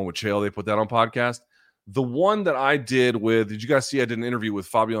diaries, like the one with Chael, they put that on podcast. The one that I did you guys see I did an interview with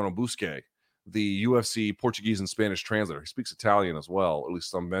Fabiano Busquet, the UFC Portuguese and Spanish translator. He speaks Italian as well, at least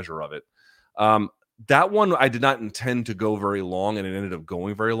some measure of it. That one I did not intend to go very long, and it ended up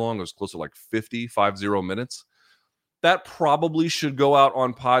going very long. It was close to like 50 minutes. That probably should go out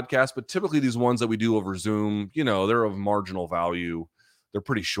on podcast, but typically these ones that we do over Zoom, they're of marginal value. They're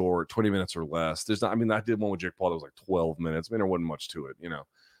pretty short, 20 minutes or less. I did one with Jake Paul that was like 12 minutes. There wasn't much to it,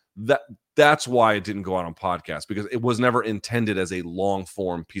 That's why it didn't go out on podcast, because it was never intended as a long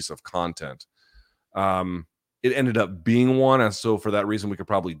form piece of content. It ended up being one, and so for that reason we could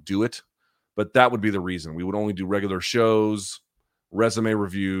probably do it, but that would be the reason. We would only do regular shows, resume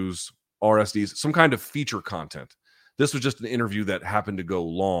reviews, RSDs, some kind of feature content. This was just an interview that happened to go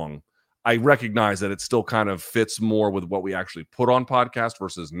long. I recognize that it still kind of fits more with what we actually put on podcast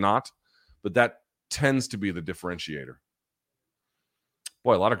versus not, but that tends to be the differentiator.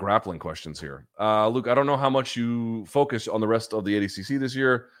 Boy, a lot of grappling questions here. Luke, I don't know how much you focus on the rest of the ADCC this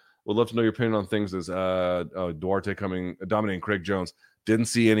year. Would love to know your opinion on things as Duarte dominating Craig Jones. Didn't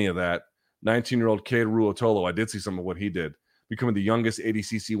see any of that. 19-year-old Cade Ruotolo, I did see some of what he did. Becoming the youngest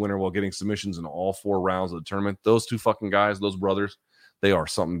ADCC winner while getting submissions in all 4 rounds of the tournament. Those two fucking guys, those brothers, they are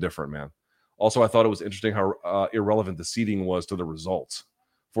something different, man. Also, I thought it was interesting how irrelevant the seeding was to the results.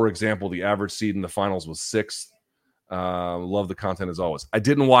 For example, the average seed in the finals was 6th. Love the content as always. I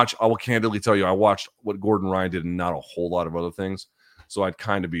didn't watch, I will candidly tell you, I watched what Gordon Ryan did and not a whole lot of other things. So I'd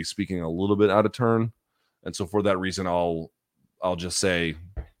kind of be speaking a little bit out of turn. And so for that reason, I'll just say,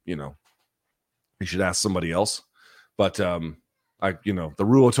 you should ask somebody else. But the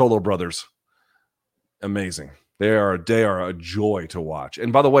Ruotolo brothers, amazing. They are a joy to watch.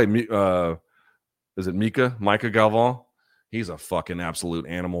 And by the way, is it Micah Galvan? He's a fucking absolute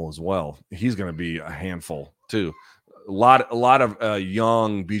animal as well. He's going to be a handful too. A lot of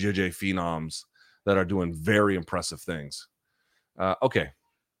young BJJ phenoms that are doing very impressive things. Okay.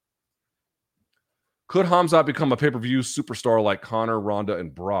 Could Khamzat become a pay-per-view superstar like Conor, Ronda,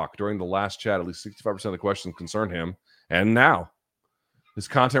 and Brock? During the last chat, at least 65% of the questions concerned him. And now, his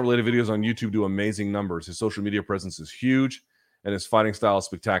content-related videos on YouTube do amazing numbers. His social media presence is huge, and his fighting style is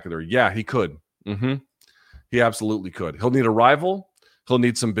spectacular. Yeah, he could. He absolutely could. He'll need a rival. He'll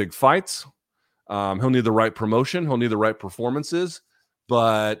need some big fights. He'll need the right promotion. He'll need the right performances.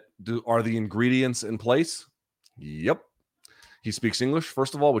 But are the ingredients in place? Yep. He speaks English,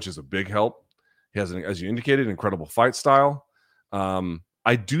 first of all, which is a big help. He has, as you indicated, an incredible fight style.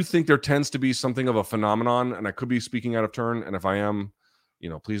 I do think there tends to be something of a phenomenon, and I could be speaking out of turn. And if I am,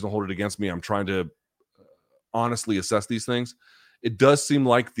 please don't hold it against me. I'm trying to honestly assess these things. It does seem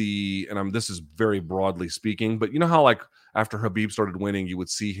like this is very broadly speaking, but you know how like after Khabib started winning, you would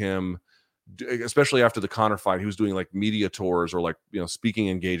see him, especially after the Conor fight, he was doing like media tours or like, speaking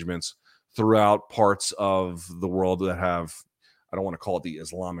engagements throughout parts of the world that have, I don't want to call it the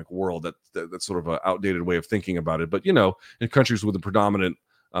Islamic world. That's sort of an outdated way of thinking about it. But, in countries with the predominant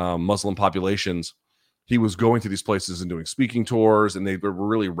Muslim populations, he was going to these places and doing speaking tours, and they were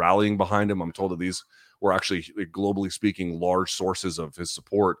really rallying behind him. I'm told that these were actually, globally speaking, large sources of his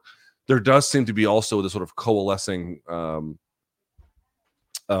support. There does seem to be also this sort of coalescing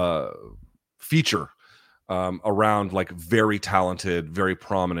feature around like very talented, very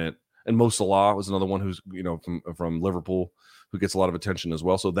prominent. And Mo Salah was another one who's, from Liverpool, who gets a lot of attention as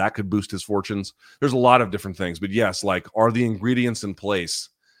well. So that could boost his fortunes. There's a lot of different things. But yes, like, are the ingredients in place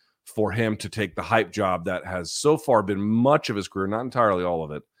for him to take the hype job that has so far been much of his career, not entirely all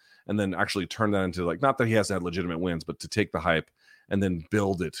of it, and then actually turn that into, like, not that he hasn't had legitimate wins, but to take the hype and then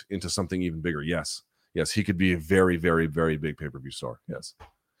build it into something even bigger? Yes, he could be a very, very, very big pay-per-view star. Yes.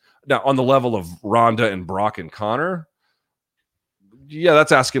 Now, on the level of Ronda and Brock and Conor, yeah,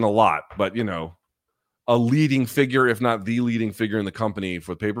 that's asking a lot. But, a leading figure, if not the leading figure in the company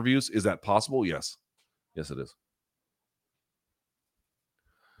for pay-per-views, is that possible? Yes. Yes, it is.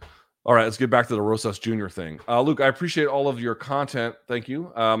 All right, let's get back to the Rosas Jr. thing. Luke, I appreciate all of your content. Thank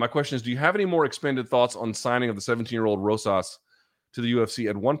you. My question is, do you have any more expanded thoughts on signing of the 17-year-old Rosas to the UFC?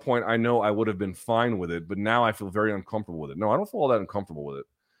 At one point, I know I would have been fine with it, but now I feel very uncomfortable with it. No, I don't feel all that uncomfortable with it,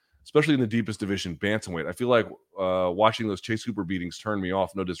 especially in the deepest division, bantamweight. I feel like watching those Chase Hooper beatings turned me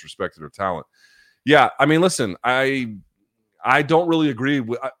off, no disrespect to their talent. Yeah, I mean, listen, I don't really agree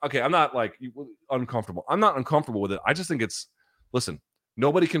with. Okay, I'm not like uncomfortable. I'm not uncomfortable with it. I just think listen,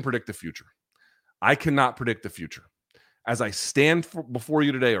 nobody can predict the future. I cannot predict the future. As I stand before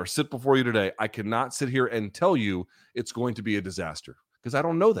you today or sit before you today, I cannot sit here and tell you it's going to be a disaster because I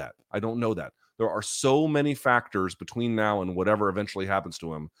don't know that. I don't know that. There are so many factors between now and whatever eventually happens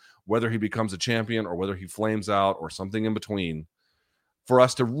to him, whether he becomes a champion or whether he flames out or something in between, for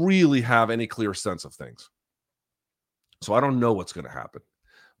us to really have any clear sense of things. So I don't know what's going to happen,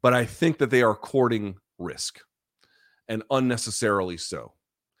 but I think that they are courting risk, and unnecessarily so.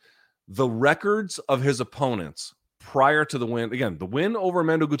 The records of his opponents prior to the win, again, the win over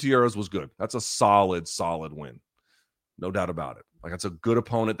Mando Gutierrez was good. That's a solid win. No doubt about it. Like, that's a good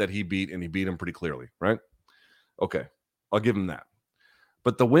opponent that he beat, and he beat him pretty clearly, right? Okay, I'll give him that.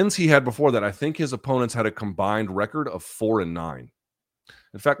 But the wins he had before that, I think his opponents had a combined record of 4-9.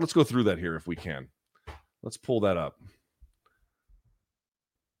 In fact, let's go through that here if we can. Let's pull that up.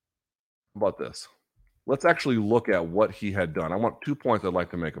 How about this? Let's actually look at what he had done. I want 2 points I'd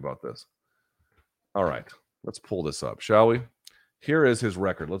like to make about this. All right, let's pull this up, shall we? Here is his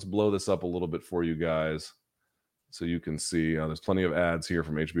record. Let's blow this up a little bit for you guys so you can see. There's plenty of ads here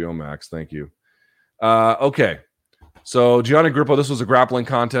from HBO Max. Thank you. Okay, so Gianni Grippo, this was a grappling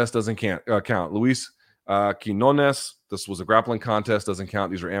contest. Doesn't count. Luis Quinones, this was a grappling contest. Doesn't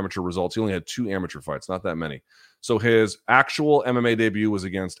count. These are amateur results. He only had 2 amateur fights, not that many. So his actual MMA debut was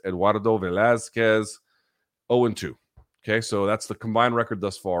against Eduardo Velázquez, 0-2. Okay, so that's the combined record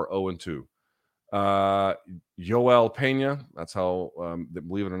thus far, 0-2. Yoel Pena, that's how,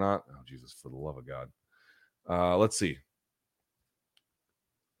 believe it or not, oh, Jesus, for the love of God. Let's see.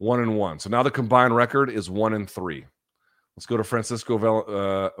 1-1. So now the combined record is 1-3. Let's go to Francisco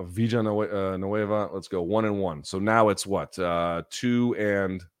Villanueva. Let's go 1-1. So now it's what? 2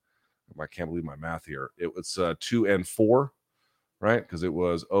 and I can't believe my math here. It was 2-4, right? Because it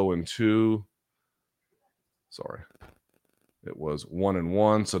was 0-2. Sorry. It was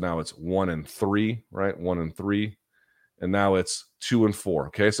 1-1. So now it's 1-3, right? 1-3. And now it's 2-4.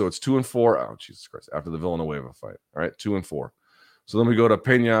 Okay, so it's 2-4. Oh, Jesus Christ. After the Villanueva fight. All right, 2-4. So then we go to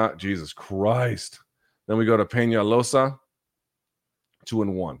Pena. Jesus Christ. Then we go to Peñalosa,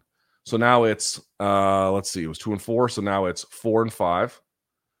 2-1. So now it's let's see, it was 2-4. So now it's 4-5.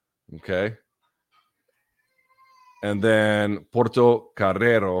 Okay. And then Porto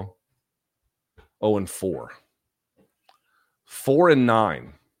Carrero, 0-4.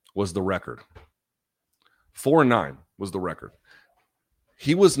 4-9 was the record. 4-9 was the record.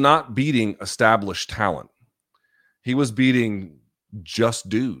 He was not beating established talent. He was beating just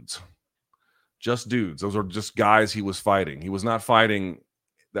dudes. Just dudes. Those are just guys he was fighting. He was not fighting,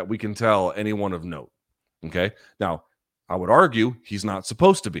 that we can tell, anyone of note. Okay? Now, I would argue he's not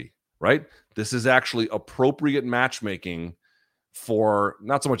supposed to be, right? This is actually appropriate matchmaking for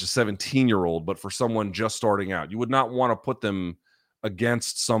not so much a 17-year-old, but for someone just starting out. You would not want to put them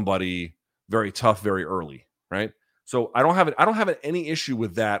against somebody very tough very early, right? So I don't have any issue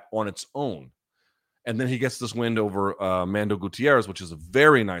with that on its own. And then he gets this win over Mando Gutierrez, which is a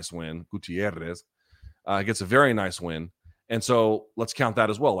very nice win. Gutierrez gets a very nice win. And so let's count that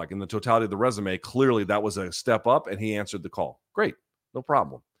as well. Like in the totality of the resume, clearly that was a step up and he answered the call. Great. No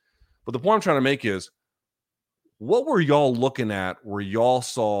problem. But the point I'm trying to make is, what were y'all looking at where y'all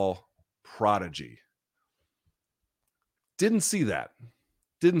saw prodigy? Didn't see that.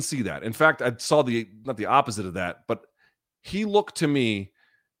 Didn't see that. In fact, I saw not the opposite of that, but he looked to me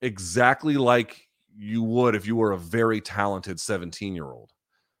exactly like you would if you were a very talented 17-year-old.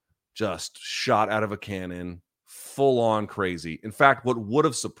 Just shot out of a cannon, full on crazy. In fact, what would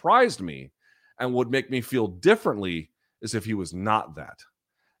have surprised me and would make me feel differently is if he was not that.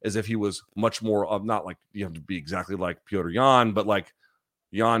 As if he was much more of, not like you have to be exactly like Petr Yan, but like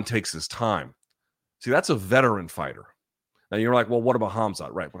Yan takes his time. See, that's a veteran fighter. Now you're like, well, what about Khamzat?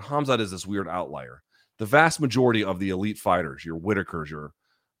 Right. But Khamzat is this weird outlier. The vast majority of the elite fighters, your Whitakers, your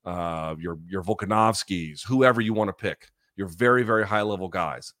Volkanovskis, whoever you want to pick, your very, very high level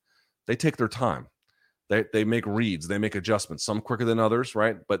guys, they take their time. They make reads, they make adjustments, some quicker than others,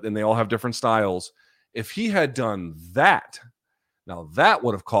 right? But then they all have different styles. If he had done that, now that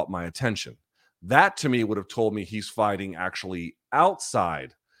would have caught my attention. That to me would have told me he's fighting actually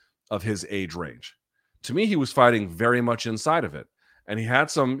outside of his age range. To me, he was fighting very much inside of it. And he had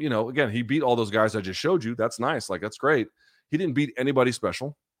some, again, he beat all those guys I just showed you. That's nice. Like, that's great. He didn't beat anybody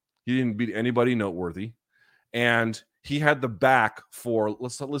special. He didn't beat anybody noteworthy. And he had the back for,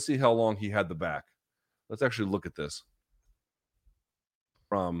 let's see how long he had the back. Let's actually look at this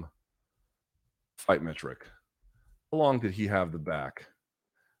from Fight Metric. How long did he have the back?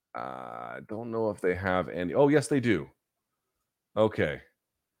 I don't know if they have any. Oh, yes, they do. Okay.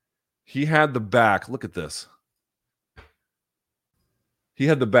 He had the back. Look at this. He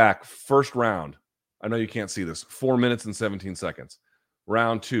had the back first round. I know you can't see this. 4 minutes and 17 seconds.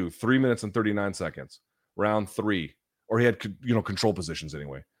 Round 2, 3 minutes and 39 seconds. Round 3, or he had control positions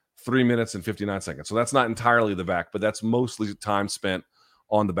anyway. 3 minutes and 59 seconds. So that's not entirely the back, but that's mostly time spent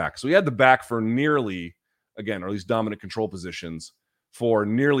on the back. So he had the back for nearly, again, or at least dominant control positions for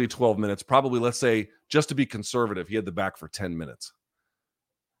nearly 12 minutes. Probably, let's say, just to be conservative, he had the back for 10 minutes.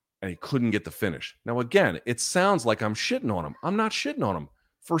 And he couldn't get the finish. Now, again, it sounds like I'm shitting on him. I'm not shitting on him.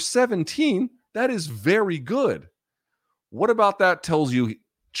 For 17, that is very good. What about that tells you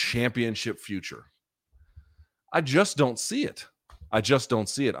championship future? I just don't see it.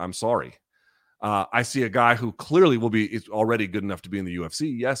 I'm sorry. I see a guy who clearly is already good enough to be in the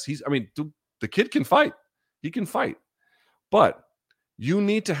UFC. Yes, the kid can fight. He can fight. But you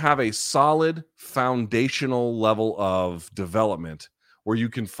need to have a solid foundational level of development where you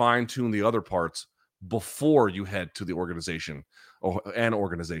can fine-tune the other parts before you head to the organization or an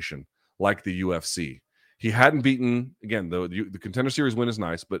organization like the UFC. He hadn't beaten, again, the Contender Series win is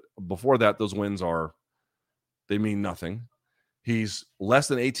nice, but before that, those wins they mean nothing. He's less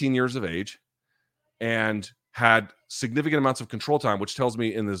than 18 years of age and had significant amounts of control time, which tells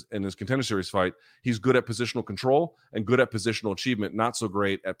me in his Contender Series fight, he's good at positional control and good at positional achievement, not so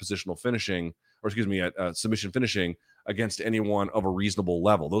great at positional finishing, at submission finishing against anyone of a reasonable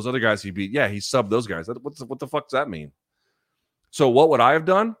level. Those other guys he beat, he subbed those guys. What the fuck does that mean? So what would I have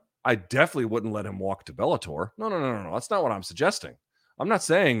done? I definitely wouldn't let him walk to Bellator. No. That's not what I'm suggesting. I'm not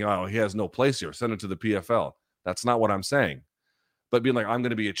saying, he has no place here. Send him to the PFL. That's not what I'm saying. But being like, I'm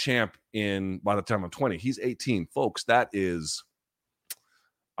going to be a champ by the time I'm 20. He's 18. Folks, I'll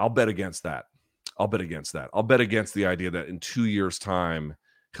bet against that. I'll bet against the idea that in 2 years' time,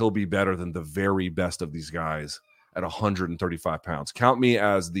 he'll be better than the very best of these guys at 135 pounds. Count me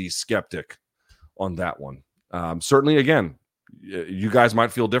as the skeptic on that one. Certainly, again, you guys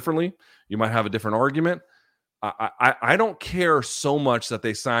might feel differently. You might have a different argument. I don't care so much that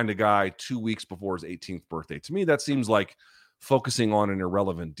they signed a guy 2 weeks before his 18th birthday. To me, that seems like focusing on an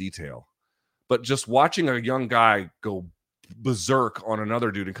irrelevant detail. But just watching a young guy go berserk on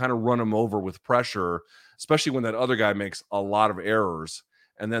another dude and kind of run him over with pressure, especially when that other guy makes a lot of errors.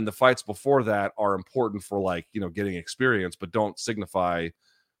 And then the fights before that are important for getting experience, but don't signify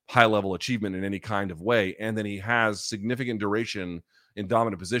high-level achievement in any kind of way, and then he has significant duration in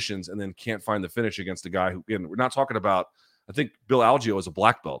dominant positions and then can't find the finish against a guy who, again, we're not talking about, I think Bill Algeo is a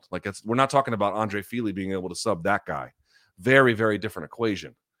black belt. Like, we're not talking about Andre Fili being able to sub that guy. Very, very different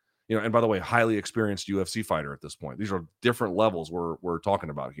equation. And by the way, highly experienced UFC fighter at this point. These are different levels we're talking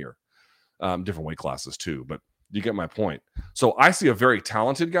about here. Different weight classes too, but you get my point. So I see a very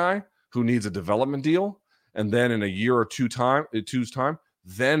talented guy who needs a development deal, and then in a year or two's time,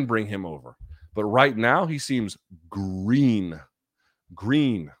 then bring him over. But right now he seems green,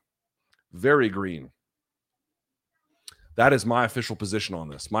 very green. That is my official position on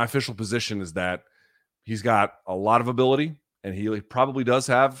this. My official position is that he's got a lot of ability, and he probably does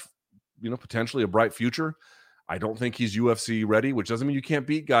have, potentially a bright future. I don't think he's UFC ready, which doesn't mean you can't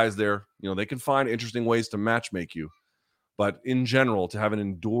beat guys there. They can find interesting ways to match make you. But in general, to have an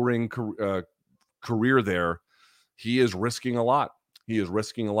enduring career there, he is risking a lot.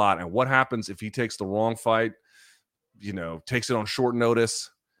 And what happens if he takes the wrong fight, takes it on short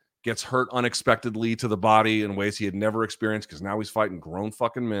notice, gets hurt unexpectedly to the body in ways he had never experienced, because now he's fighting grown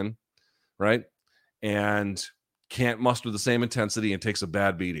fucking men, right? And can't muster the same intensity and takes a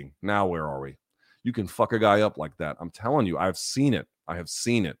bad beating. Now where are we? You can fuck a guy up like that. I'm telling you, I've seen it. I have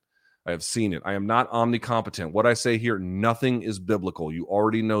seen it. I am not omnicompetent. What I say here, nothing is biblical. You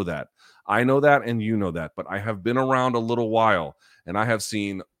already know that. I know that, and you know that. But I have been around a little while, and I have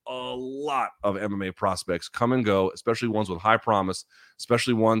seen a lot of MMA prospects come and go, especially ones with high promise,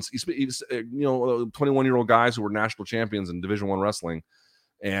 especially ones, 21-year-old guys who were national champions in Division I wrestling,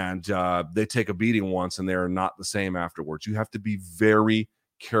 and they take a beating once, and they're not the same afterwards. You have to be very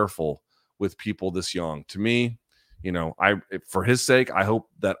careful with people this young. To me, for his sake, I hope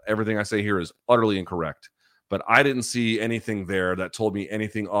that everything I say here is utterly incorrect. But I didn't see anything there that told me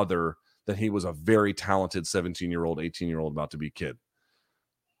anything other than he was a very talented 17-year-old, 18-year-old about to be kid.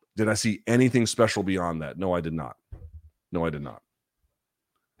 Did I see anything special beyond that? No, I did not.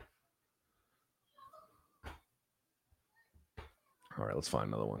 All right, let's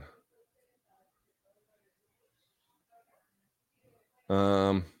find another one.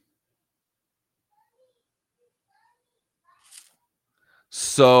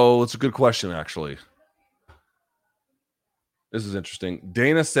 So it's a good question, actually. This is interesting.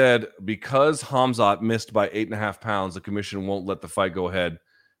 Dana said because Khamzat missed by 8.5 pounds, the commission won't let the fight go ahead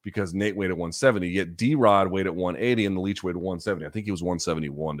because Nate weighed at 170, yet D-Rod weighed at 180 and the Leech weighed at 170. I think he was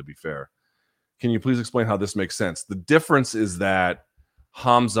 171, to be fair. Can you please explain how this makes sense? The difference is that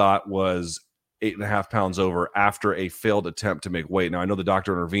Khamzat was 8.5 pounds over after a failed attempt to make weight. Now, I know the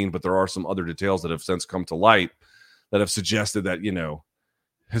doctor intervened, but there are some other details that have since come to light that have suggested that,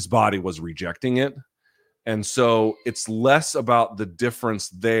 his body was rejecting it. And so it's less about the difference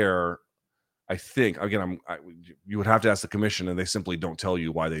there, I think. Again, you would have to ask the commission, and they simply don't tell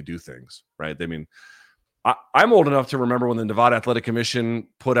you why they do things, right? I mean, I'm old enough to remember when the Nevada Athletic Commission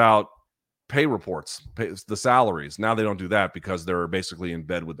put out pay reports, the salaries. Now they don't do that because they're basically in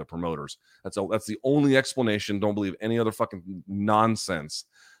bed with the promoters. That's the only explanation. Don't believe any other fucking nonsense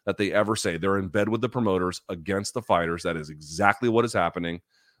that they ever say. They're in bed with the promoters against the fighters. That is exactly what is happening.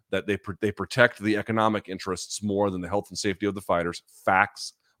 That they protect the economic interests more than the health and safety of the fighters.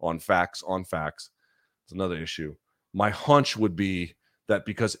 Facts on facts on facts. It's another issue. My hunch would be that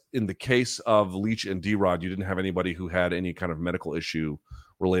because in the case of Leech and D-Rod, you didn't have anybody who had any kind of medical issue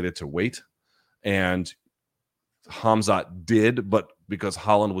related to weight. And Khamzat did, but because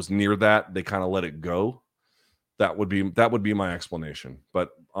Holland was near that, they kind of let it go. That would be my explanation.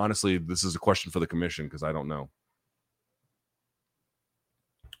 But honestly, this is a question for the commission because I don't know.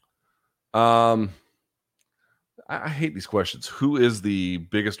 I hate these questions. Who is the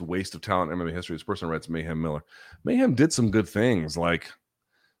biggest waste of talent in MMA history? This person writes Mayhem Miller. Mayhem did some good things. Like,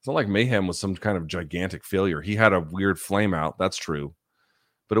 it's not like Mayhem was some kind of gigantic failure. He had a weird flame out. That's true.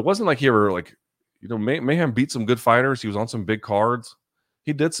 But it wasn't like he ever, like, Mayhem beat some good fighters. He was on some big cards.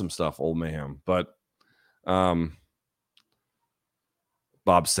 He did some stuff, old Mayhem. But Bob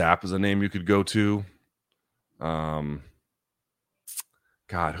Sapp is a name you could go to.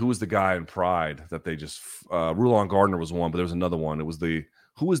 God, who was the guy in Pride that they just Rulon Gardner was one, but there was another one. It was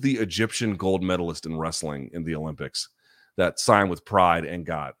who was the Egyptian gold medalist in wrestling in the Olympics that signed with Pride and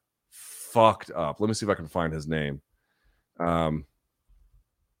got fucked up. Let me see if I can find his name. Karim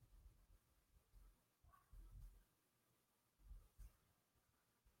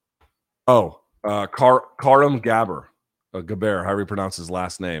Gaber, however you pronounce his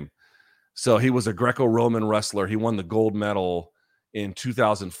last name. So he was a Greco-Roman wrestler. He won the gold medal in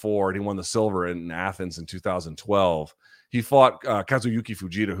 2004, and he won the silver in Athens in 2012. He fought Kazuyuki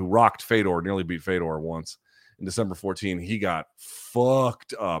Fujita, who rocked Fedor, nearly beat Fedor once in December 14, he got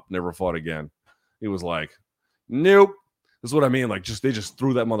fucked up, never fought again. He was like, nope. This is what I mean. Like, they just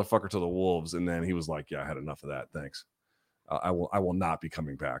threw that motherfucker to the wolves, and then he was like, yeah, I had enough of that. Thanks. I will not be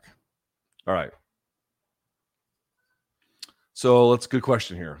coming back. All right. So that's a good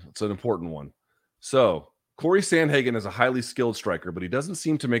question here. It's an important one. So Corey Sandhagen is a highly skilled striker, but he doesn't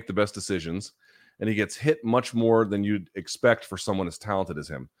seem to make the best decisions, and he gets hit much more than you'd expect for someone as talented as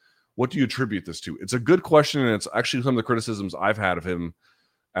him. What do you attribute this to? It's a good question, and it's actually some of the criticisms I've had of him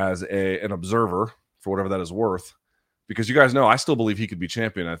as an observer, for whatever that is worth, because you guys know I still believe he could be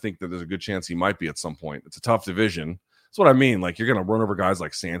champion. I think that there's a good chance he might be at some point. It's a tough division. That's what I mean. Like, you're going to run over guys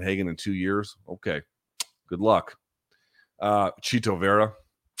like Sandhagen in 2 years? Okay, good luck. Chito Vera.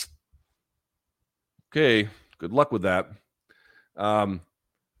 Okay, good luck with that. But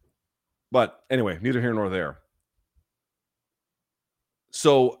anyway, neither here nor there.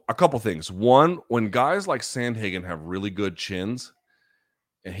 So a couple things. One, when guys like Sandhagen have really good chins,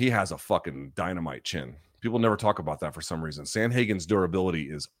 and he has a fucking dynamite chin. People never talk about that for some reason. Sandhagen's durability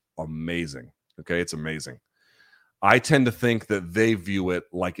is amazing. Okay, it's amazing. I tend to think that they view it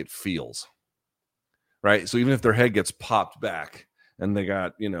like it feels. Right? So even if their head gets popped back and they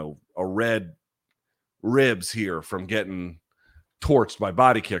got, a red ribs here from getting torched by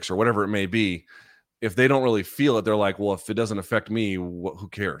body kicks or whatever it may be, if they don't really feel it, they're like, well, if it doesn't affect me, who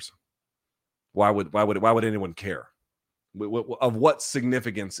cares? Why would anyone care? Of what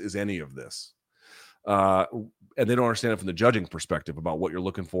significance is any of this? And they don't understand it from the judging perspective about what you're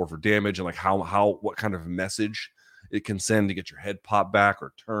looking for damage and like what kind of message it can send to get your head popped back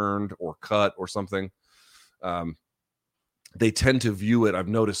or turned or cut or something. They tend to view it. I've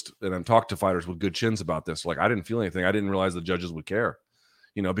noticed, and I've talked to fighters with good chins about this. Like, I didn't feel anything. I didn't realize the judges would care,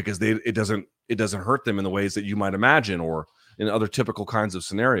 because it doesn't hurt them in the ways that you might imagine or in other typical kinds of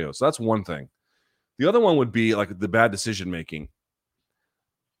scenarios. So that's one thing. The other one would be like the bad decision making.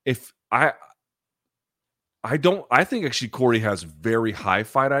 If I think actually Corey has very high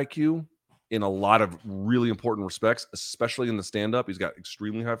fight IQ in a lot of really important respects, especially in the stand-up. He's got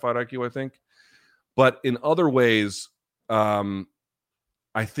extremely high fight IQ, I think. But in other ways, I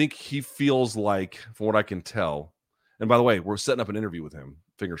think he feels like, from what I can tell, and by the way, we're setting up an interview with him,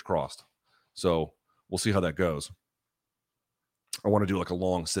 fingers crossed. So we'll see how that goes. I want to do like a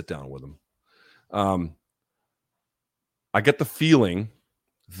long sit down with him. I get the feeling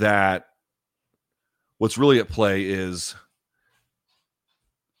that what's really at play is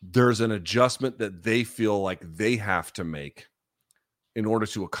there's an adjustment that they feel like they have to make in order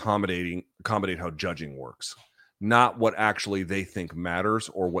to accommodate how judging works, not what actually they think matters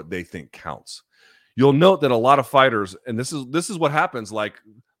or what they think counts. You'll note that a lot of fighters, and this is what happens. Like,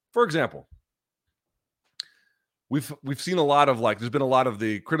 for example, we've seen a lot of there's been a lot of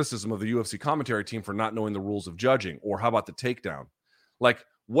the criticism of the UFC commentary team for not knowing the rules of judging, or how about the takedown? Like,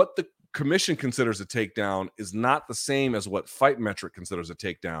 what the commission considers a takedown is not the same as what Fight Metric considers a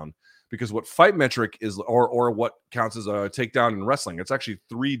takedown, because what Fight Metric is, or what counts as a takedown in wrestling, it's actually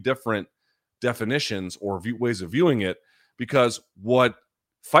three different definitions or ways of viewing it, because what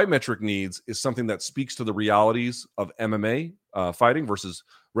Fight Metric needs is something that speaks to the realities of MMA fighting versus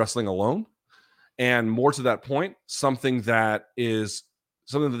wrestling alone. And more to that point, something that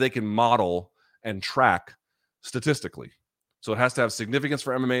they can model and track statistically. So it has to have significance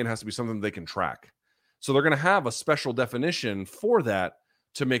for MMA and has to be something they can track. So they're going to have a special definition for that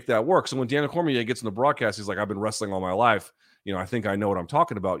to make that work. So when Daniel Cormier gets in the broadcast, he's like, I've been wrestling all my life. I think I know what I'm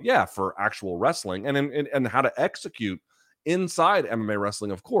talking about. Yeah, for actual wrestling and how to execute inside MMA wrestling,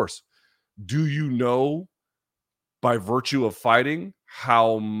 of course. Do you know, by virtue of fighting,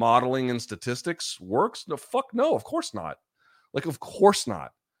 how modeling and statistics works? No, of course not. Of course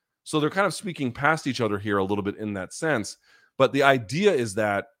not. So they're kind of speaking past each other here a little bit in that sense. But the idea is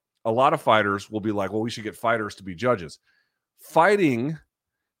that a lot of fighters will be like, well, we should get fighters to be judges. Fighting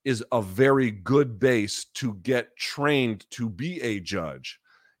is a very good base to get trained to be a judge.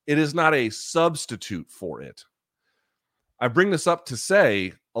 It is not a substitute for it. I bring this up to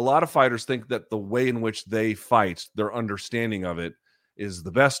say a lot of fighters think that the way in which they fight, their understanding of it, is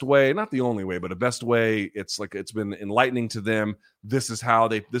the best way, not the only way, but a best way. It's like it's been enlightening to them. This is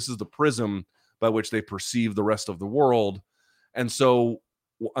the prism by which they perceive the rest of the world. And so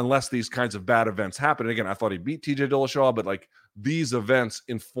unless these kinds of bad events happen, and again, I thought he beat TJ Dillashaw, but these events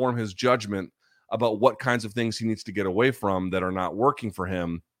inform his judgment about what kinds of things he needs to get away from that are not working for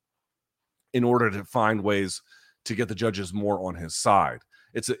in order to find ways to get the judges more on his side.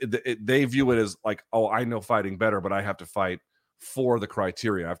 They view it as like, oh, I know fighting better, but I have to fight for the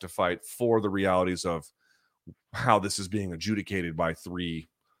criteria. I have to fight for the realities of how this is being adjudicated by three,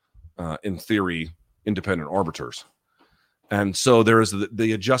 in theory, independent arbiters. And so there is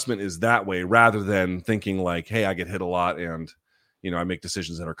the adjustment is that way rather than thinking like, hey, I get hit a lot and, I make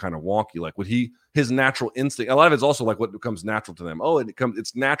decisions that are kind of wonky. Like his natural instinct, a lot of it's also like what becomes natural to them. Oh,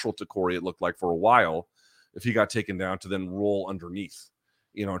 it's natural to Corey, it looked like for a while, if he got taken down to then roll underneath,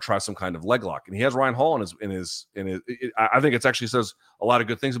 and try some kind of leg lock. And he has Ryan Hall in his. I think it actually says a lot of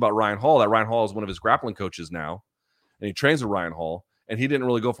good things about Ryan Hall, that Ryan Hall is one of his grappling coaches now, and he trains with Ryan Hall. And he didn't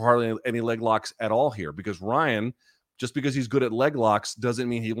really go for hardly any leg locks at all here, because Ryan, just because he's good at leg locks doesn't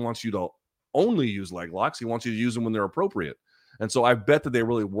mean he wants you to only use leg locks. He wants you to use them when they're appropriate. And so I bet that they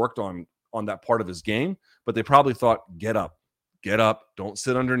really worked on that part of his game, but they probably thought, get up, don't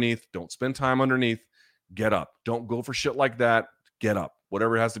sit underneath, don't spend time underneath, get up, don't go for shit like that, get up,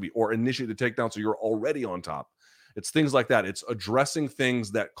 whatever it has to be, or initiate the takedown so you're already on top. It's things like that. It's addressing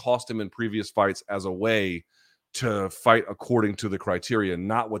things that cost him in previous fights as a way to fight according to the criteria,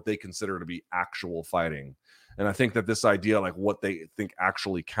 not what they consider to be actual fighting. And I think that this idea, like what they think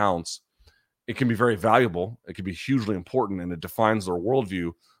actually counts, it can be very valuable. It can be hugely important, and it defines their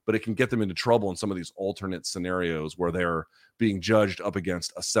worldview, but it can get them into trouble in some of these alternate scenarios where they're being judged up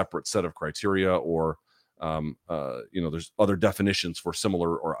against a separate set of criteria, or, there's other definitions for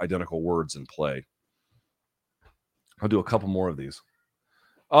similar or identical words in play. I'll do a couple more of these.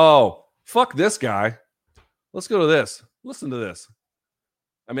 Oh, fuck this guy. Let's go to this. Listen to this.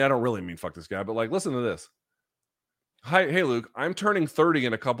 I mean, I don't really mean fuck this guy, but like, listen to this. Hey, Luke, I'm turning 30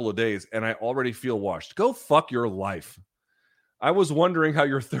 in a couple of days, and I already feel washed. Go fuck your life. I was wondering how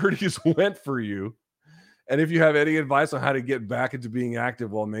your 30s went for you, and if you have any advice on how to get back into being active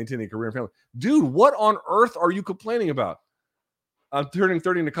while maintaining a career and family. Dude, what on earth are you complaining about? I'm turning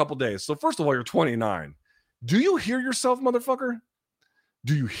 30 in a couple of days. So first of all, you're 29. Do you hear yourself, motherfucker?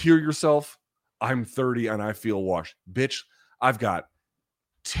 Do you hear yourself? I'm 30 and I feel washed. Bitch, I've got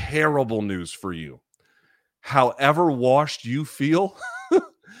terrible news for you. However washed you feel,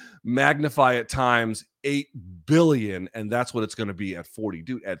 magnify it times 8 billion, and that's what it's going to be at 40.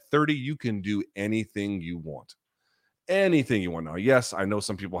 Dude, at 30, you can do anything you want. Anything you want. Now, yes, I know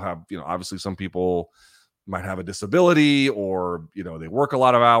some people have, obviously some people might have a disability, or, they work a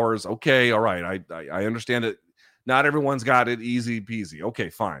lot of hours. Okay, all right. I understand it. Not everyone's got it easy peasy. Okay,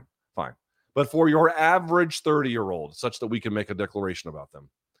 fine. But for your average 30-year-old, such that we can make a declaration about them,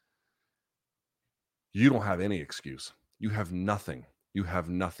 you don't have any excuse. You have nothing.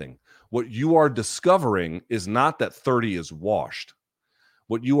 What you are discovering is not that 30 is washed.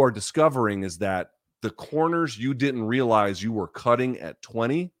 What you are discovering is that the corners you didn't realize you were cutting at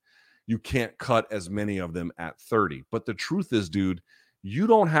 20, you can't cut as many of them at 30. But the truth is, dude, you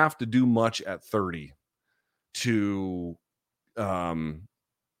don't have to do much at 30 to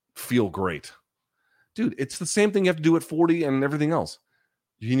feel great. Dude, it's the same thing you have to do at 40 and everything else.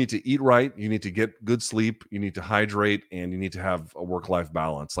 You need to eat right. You need to get good sleep. You need to hydrate, and you need to have a work-life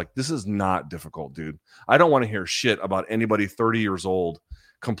balance. Like, this is not difficult, dude. I don't want to hear shit about anybody 30 years old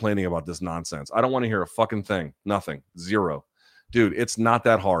complaining about this nonsense. I don't want to hear a fucking thing. Nothing. Zero. Dude, it's not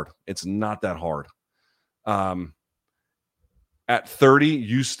that hard. At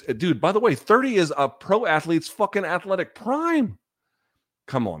 30, dude, by the way, 30 is a pro athlete's fucking athletic prime.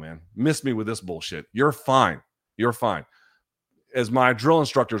 Come on, man. Miss me with this bullshit. You're fine. As my drill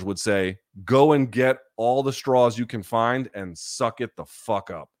instructors would say, go and get all the straws you can find and suck it the fuck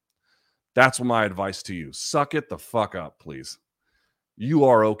up. That's my advice to you. Suck it the fuck up, please. You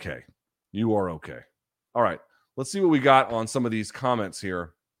are okay. All right. Let's see what we got on some of these comments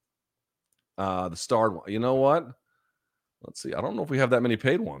here. The starred one. You know what? Let's see. I don't know if we have that many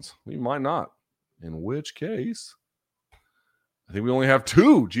paid ones. We might not. In which case, I think we only have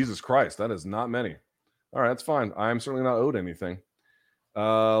 2. Jesus Christ. That is not many. All right, that's fine. I'm certainly not owed anything.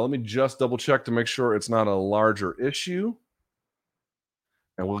 Let me just double check to make sure it's not a larger issue.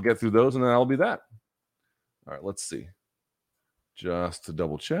 And we'll get through those, and then that'll be that. All right, let's see. Just to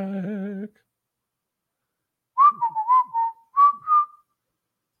double check.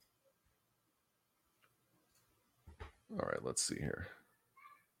 All right, let's see here.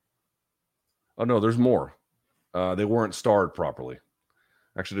 Oh, no, there's more. They weren't starred properly.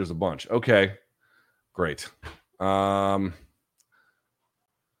 Actually, there's a bunch. Okay. Great.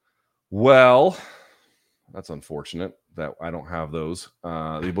 Well, that's unfortunate that I don't have those.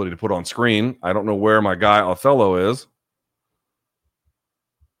 The ability to put on screen. I don't know where my guy Othello is.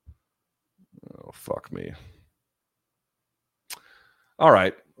 Oh, fuck me. All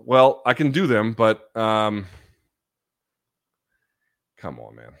right. Well, I can do them, but come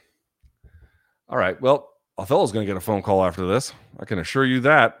on, man. All right. Well, Othello's going to get a phone call after this. I can assure you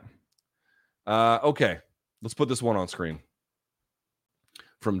that. Okay. Let's put this one on screen.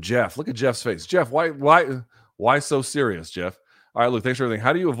 from Jeff. Look at Jeff's face. Jeff, why so serious, Jeff? All right, Luke, thanks for everything.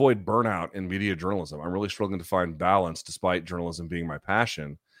 How do you avoid burnout in media journalism? I'm really struggling to find balance despite journalism being my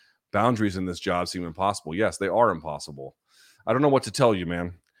passion. Boundaries in this job seem impossible. Yes, they are impossible. I don't know what to tell you,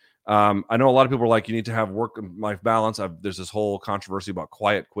 man. I know a lot of people are like, you need to have work-life balance. There's this whole controversy about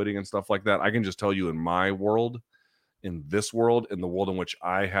quiet quitting and stuff like that. I can just tell you in my world, in this world, in the world in which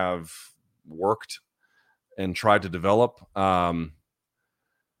I have worked and tried to develop,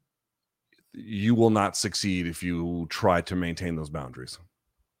 you will not succeed if you try to maintain those boundaries.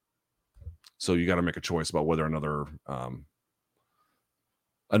 So you got to make a choice about whether another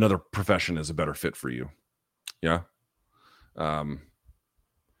profession is a better fit for you. Yeah.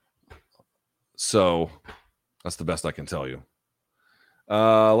 So that's the best I can tell you.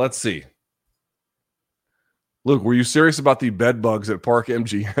 Let's see. Luke, were you serious about the bed bugs at Park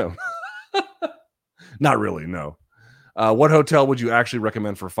MGM? Not really, no. What hotel would you actually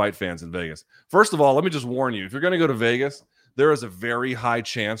recommend for fight fans in Vegas? First of all, let me just warn you. If you're going to go to Vegas, there is a very high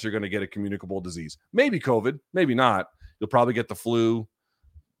chance you're going to get a communicable disease. Maybe COVID, maybe not. You'll probably get the flu,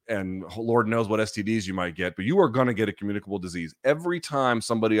 and Lord knows what STDs you might get, but you are going to get a communicable disease. Every time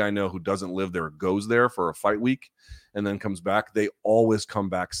somebody I know who doesn't live there goes there for a fight week and then comes back, they always come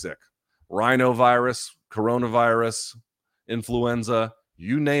back sick. Rhinovirus, coronavirus, influenza,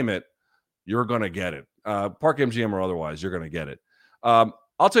 you name it, you're going to get it. Park MGM or otherwise, you're going to get it. I'll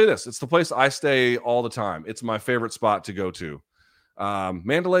tell you this. It's the place I stay all the time. It's my favorite spot to go to.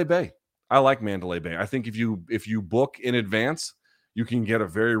 Mandalay Bay. I like Mandalay Bay. I think if you book in advance, you can get a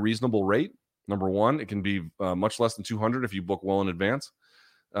very reasonable rate. Number one, it can be much less than $200 if you book well in advance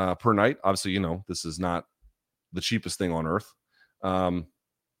per night. Obviously, this is not the cheapest thing on earth.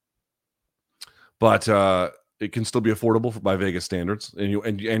 But it can still be affordable by Vegas standards.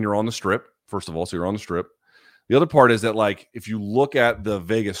 And you're on the Strip, first of all, so you're on the Strip. The other part is that, like, if you look at the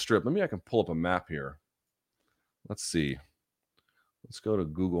Vegas Strip, I can pull up a map here. Let's see. Let's go to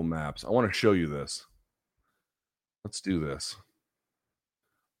Google Maps. I want to show you this. Let's do this.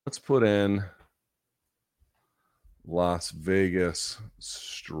 Let's put in Las Vegas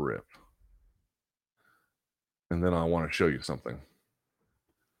Strip. And then I want to show you something.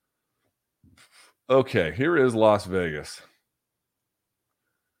 Okay, here is Las Vegas.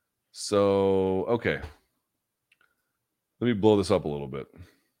 So, okay. Let me blow this up a little bit.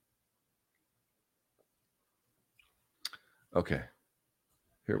 Okay.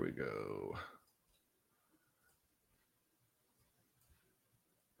 Here we go.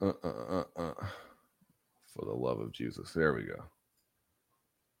 For the love of Jesus. There we go.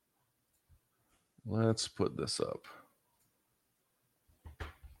 Let's put this up.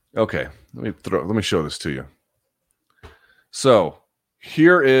 Okay, let me show this to you. So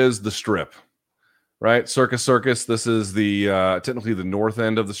here is the Strip, right? Circus. This is the technically the north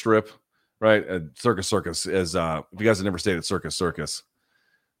end of the Strip, right? Circus is if you guys have never stayed at Circus,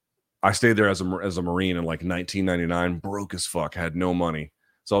 I stayed there as a Marine in like 1999, broke as fuck, had no money,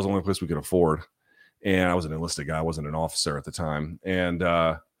 so I was the only place we could afford, and I was an enlisted guy, I wasn't an officer at the time, and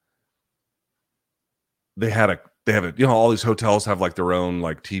they have it. All these hotels have like their own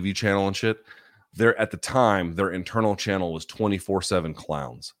like TV channel and shit. There at the time, their internal channel was 24/7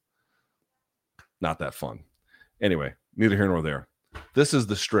 clowns. Not that fun. Anyway, neither here nor there. This is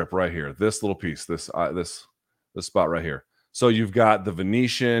the Strip right here. This little piece, this spot right here. So you've got the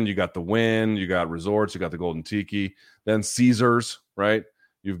Venetian, you got the Wynn, you got resorts, you got the Golden Tiki, then Caesars, right?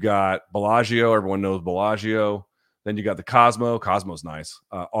 You've got Bellagio. Everyone knows Bellagio. Then you got the Cosmo. Cosmo's nice.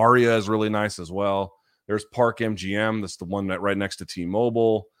 Aria is really nice as well. There's Park MGM. That's the one that right next to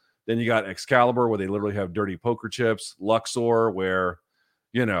T-Mobile. Then you got Excalibur, where they literally have dirty poker chips. Luxor, where,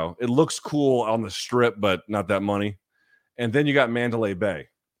 it looks cool on the Strip, but not that money. And then you got Mandalay Bay.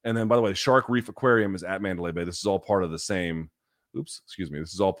 And then, by the way, Shark Reef Aquarium is at Mandalay Bay. This is all part of the same. This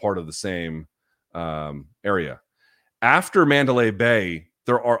is all part of the same area. After Mandalay Bay,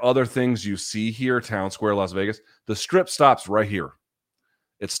 there are other things you see here, Town Square, Las Vegas. The Strip stops right here.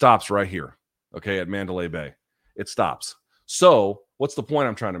 It stops right here. Okay, at Mandalay Bay. It stops. So what's the point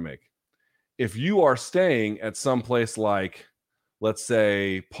I'm trying to make? If you are staying at some place like, let's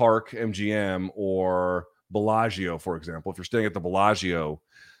say, Park MGM or Bellagio, for example, if you're staying at the Bellagio,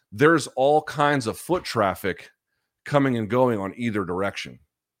 there's all kinds of foot traffic coming and going on either direction.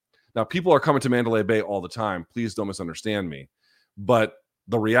 Now, people are coming to Mandalay Bay all the time. Please don't misunderstand me. But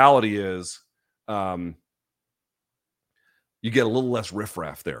the reality is you get a little less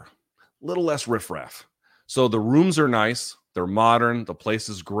riffraff there. So the rooms are nice. They're modern. The place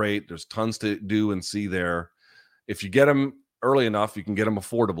is great. There's tons to do and see there. If you get them early enough, you can get them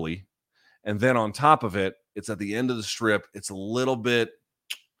affordably. And then on top of it, it's at the end of the Strip. It's a little bit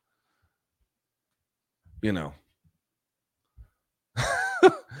you know,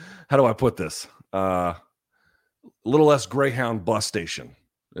 how do I put this? A little less Greyhound bus station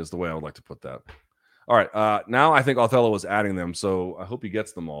is the way I would like to put that. All right. Now I think Othello is adding them, so I hope he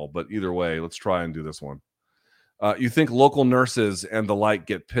gets them all. But either way, let's try and do this one. You think local nurses and the like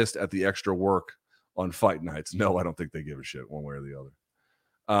get pissed at the extra work on fight nights? No, I don't think they give a shit one way or the other.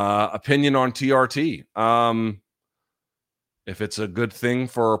 Opinion on TRT. If it's a good thing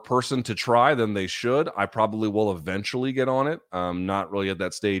for a person to try, then they should. I probably will eventually get on it. I'm not really at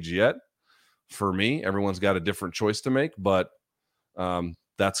that stage yet. For me, everyone's got a different choice to make, but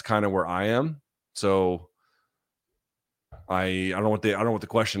that's kind of where I am. So I don't know what the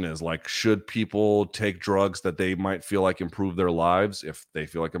question is. Like, should people take drugs that they might feel like improve their lives? If they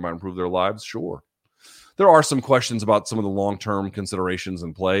feel like it might improve their lives, sure. There are some questions about some of the long-term considerations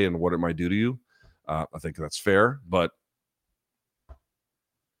in play and what it might do to you. I think that's fair, but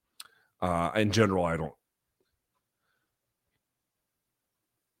in general, I don't.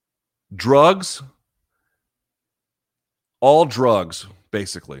 Drugs, all drugs,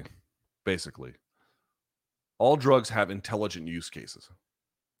 basically, all drugs have intelligent use cases,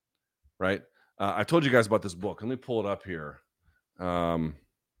 right? I told you guys about this book. Let me pull it up here. Let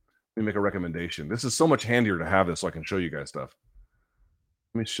me make a recommendation. This is so much handier to have this so I can show you guys stuff.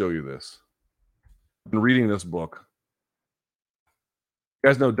 Let me show you this. I've been reading this book. You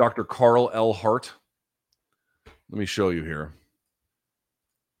guys know Dr. Carl L. Hart? Let me show you here.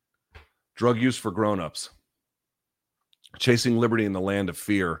 Drug Use for Grown-Ups. Chasing Liberty in the Land of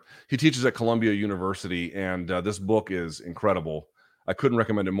Fear. He teaches at Columbia University, and this book is incredible. I couldn't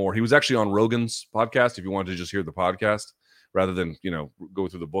recommend it more. He was actually on Rogan's podcast, if you wanted to just hear the podcast, rather than, go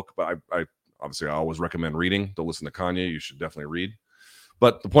through the book. But I obviously, I always recommend reading. To listen to Kanye, you should definitely read.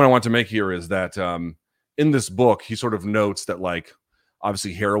 But the point I want to make here is that in this book, he sort of notes that, like,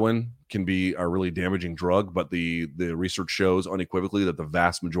 obviously heroin can be a really damaging drug, but the research shows unequivocally that the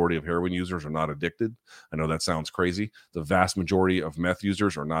vast majority of heroin users are not addicted. I know that sounds crazy. The vast majority of meth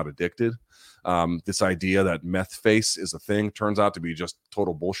users are not addicted. This idea that meth face is a thing turns out to be just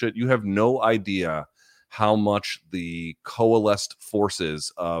total bullshit. You have no idea how much the coalesced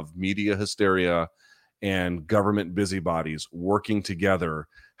forces of media hysteria and government busybodies working together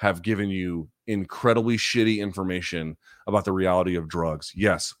have given you incredibly shitty information about the reality of drugs.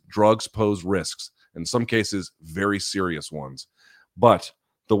 Yes, drugs pose risks, in some cases, very serious ones. But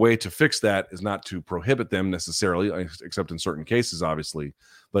the way to fix that is not to prohibit them necessarily, except in certain cases, obviously.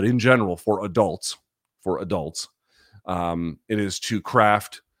 But in general, for adults, it is to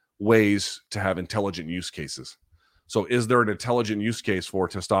craft ways to have intelligent use cases. So is there an intelligent use case for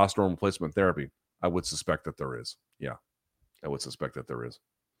testosterone replacement therapy? I would suspect that there is. Yeah, I would suspect that there is.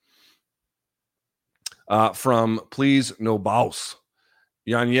 From Please No Boss.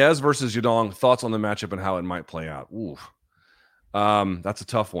 Yanez versus Yudong. Thoughts on the matchup and how it might play out? Ooh, that's a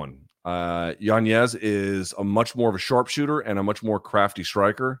tough one. Yanez is a much more of a sharpshooter and a much more crafty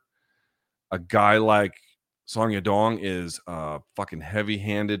striker. A guy like Song Yudong is a fucking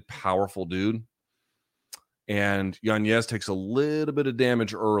heavy-handed, powerful dude. And Yanez takes a little bit of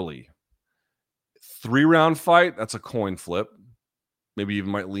damage early. 3-round fight, that's a coin flip. Maybe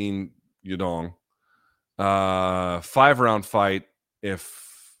even might lean Yudong. 5-round fight,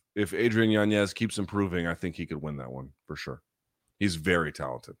 if Adrian Yanez keeps improving, I think he could win that one for sure. He's very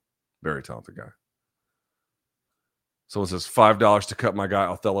talented guy. Someone says $5 to cut my guy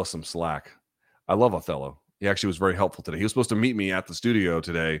Othello some slack. I love Othello. He actually was very helpful today. He was supposed to meet me at the studio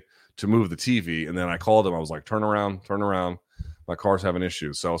today to move the TV, and then I called him. I was like, turn around. My car's having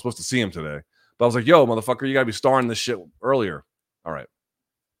issues. So I was supposed to see him today. But I was like, yo, motherfucker, you got to be starring this shit earlier. All right.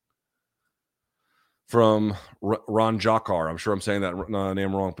 From Ron Jakar. I'm sure I'm saying that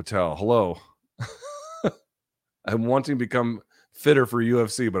name wrong. Patel. Hello. I'm wanting to become fitter for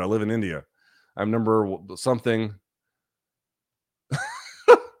UFC, but I live in India. I'm number something.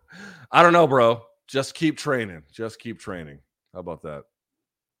 I don't know, bro. Just keep training. How about that?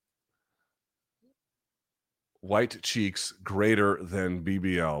 White cheeks greater than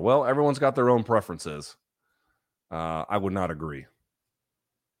BBL. Well, everyone's got their own preferences. I would not agree.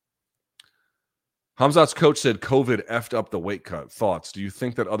 Khamzat's coach said COVID effed up the weight cut. Thoughts? Do you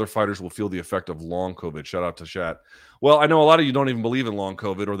think that other fighters will feel the effect of long COVID? Shout out to Shat. Well, I know a lot of you don't even believe in long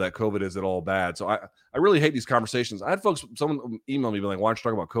COVID or that COVID is at all bad. So I really hate these conversations. I had someone email me being like, why aren't you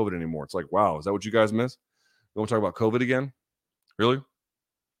talking about COVID anymore? It's like, wow, is that what you guys miss? You want to talk about COVID again? Really?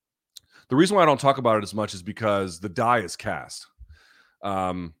 The reason why I don't talk about it as much is because the die is cast.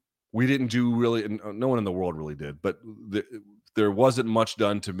 We didn't do really, no one in the world really did, but there wasn't much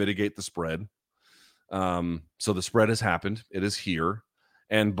done to mitigate the spread. So the spread has happened. It is here.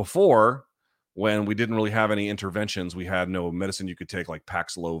 And before, when we didn't really have any interventions. We had no medicine you could take, like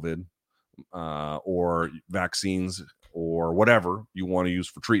Paxlovid or vaccines or whatever you want to use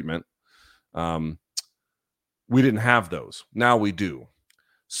for treatment. We didn't have those. Now we do.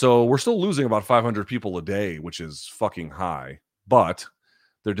 So we're still losing about 500 people a day, which is fucking high. But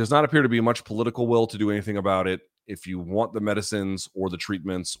there does not appear to be much political will to do anything about it. If you want the medicines or the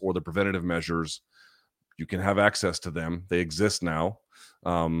treatments or the preventative measures, you can have access to them. They exist now.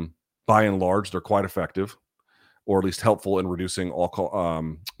 By and large, they're quite effective, or at least helpful in reducing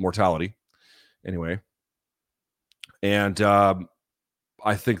all mortality. Anyway, and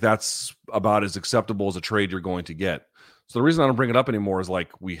I think that's about as acceptable as a trade you're going to get. So the reason I don't bring it up anymore is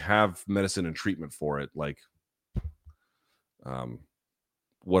like we have medicine and treatment for it. Like,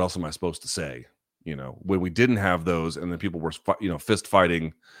 what else am I supposed to say? You know, when we didn't have those, and then people were, fist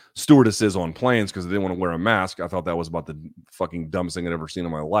fighting stewardesses on planes because they didn't want to wear a mask. I thought that was about the fucking dumbest thing I'd ever seen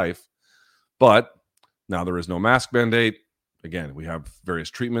in my life. But now there is no mask mandate. Again, we have various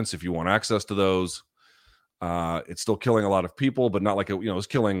treatments if you want access to those. It's still killing a lot of people, but not like it was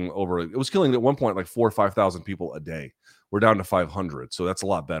killing at one point like 4,000 or 5,000 people a day. We're down to 500, so that's a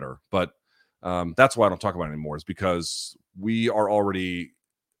lot better. But that's why I don't talk about it anymore, is because we are already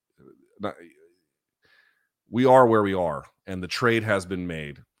we are where we are, and the trade has been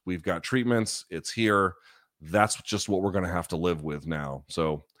made. We've got treatments. It's here. That's just what we're going to have to live with now.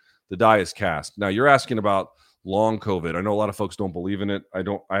 So the die is cast. Now you're asking about long COVID. I know a lot of folks don't believe in it. I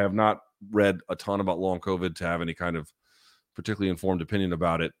have not read a ton about long COVID to have any kind of particularly informed opinion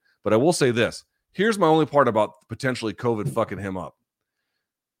about it. But I will say this. Here's my only part about potentially COVID fucking him up.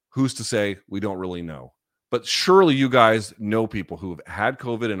 Who's to say? We don't really know. But surely you guys know people who have had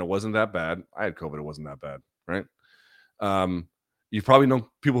COVID and it wasn't that bad. I had COVID. It wasn't that bad, right? You probably know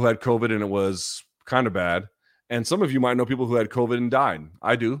people who had COVID and it was kind of bad. And some of you might know people who had COVID and died.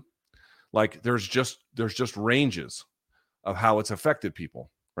 I do. Like there's just ranges of how it's affected people,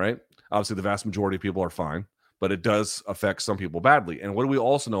 right? Obviously, the vast majority of people are fine, but it does affect some people badly. And what do we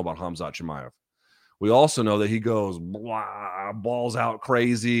also know about Khamzat Chimaev? We also know that he goes blah, balls out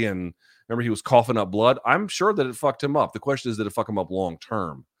crazy. And remember, he was coughing up blood. I'm sure that it fucked him up. The question is, did it fuck him up long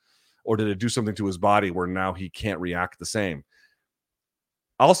term? Or did it do something to his body where now he can't react the same?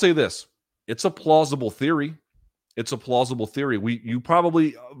 I'll say this. It's a plausible theory. It's a plausible theory. You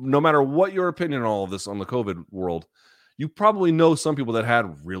probably, no matter what your opinion on all of this on the COVID world, you probably know some people that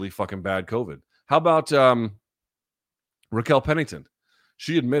had really fucking bad COVID. How about Raquel Pennington?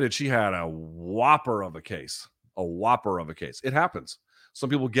 She admitted she had a whopper of a case. It happens.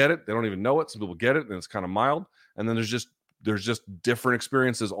 Some people get it. They don't even know it. Some people get it, and it's kind of mild. And then there's just different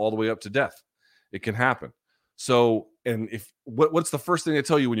experiences all the way up to death. It can happen. So, and if what's the first thing they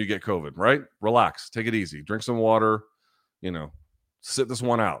tell you when you get COVID, right? Relax, take it easy, drink some water, sit this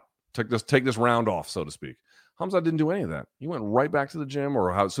one out, take this round off, so to speak. Khamzat didn't do any of that. He went right back to the gym,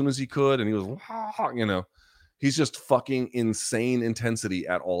 or as soon as he could, and he was, he's just fucking insane intensity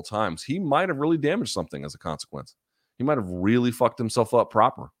at all times. He might have really damaged something as a consequence. He might have really fucked himself up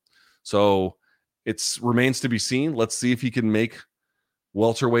proper. So it remains to be seen. Let's see if he can make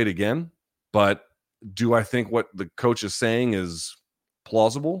welterweight again. But do I think what the coach is saying is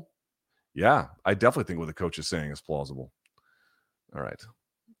plausible? Yeah, I definitely think what the coach is saying is plausible. All right.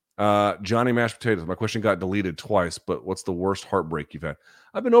 Johnny Mashed Potatoes. My question got deleted twice, but what's the worst heartbreak you've had?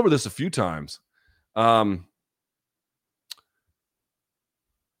 I've been over this a few times. Let's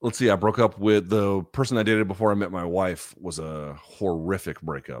see. I broke up with the person I dated before I met my wife. Was a horrific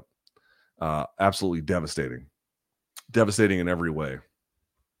breakup. Absolutely devastating. Devastating in every way.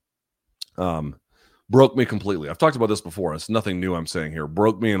 Broke me completely. I've talked about this before. It's nothing new I'm saying here.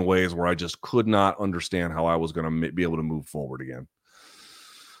 Broke me in ways where I just could not understand how I was going to be able to move forward again.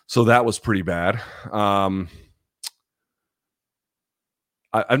 So that was pretty bad. I've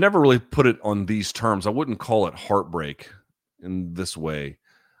never really put it on these terms. I wouldn't call it heartbreak in this way.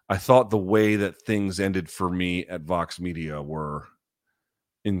 I thought the way that things ended for me at Vox Media were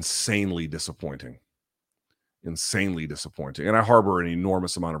insanely disappointing. And I harbor an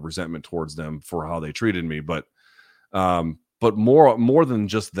enormous amount of resentment towards them for how they treated me. But more than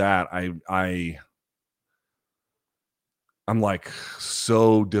just that, I'm like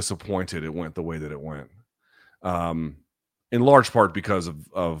so disappointed it went the way that it went. In large part because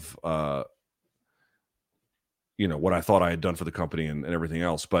of what I thought I had done for the company and everything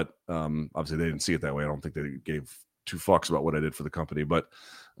else. But obviously they didn't see it that way. I don't think they gave two fucks about what I did for the company. But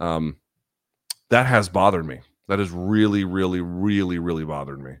that has bothered me. That has really, really, really, really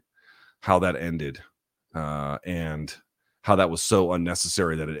bothered me, how that ended and how that was so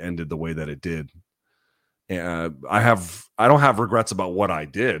unnecessary that it ended the way that it did. I don't have regrets about what I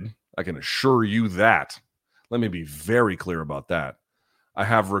did. I can assure you that. Let me be very clear about that. I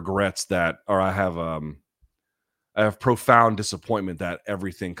have regrets that, or I have profound disappointment that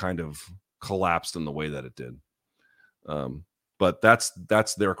everything kind of collapsed in the way that it did. But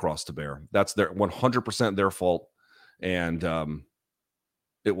that's their cross to bear. That's their 100% their fault, and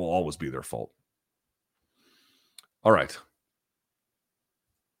it will always be their fault. All right.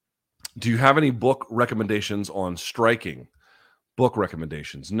 Do you have any book recommendations on striking? Book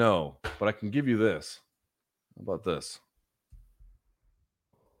recommendations? No, but I can give you this. How about this?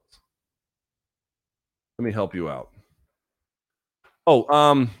 Let me help you out.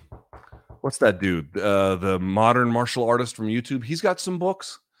 Oh, what's that dude? The modern martial artist from YouTube. He's got some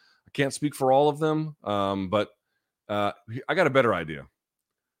books. I can't speak for all of them, but I got a better idea.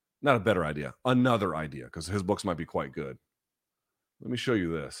 Not a better idea. Another idea, because his books might be quite good. Let me show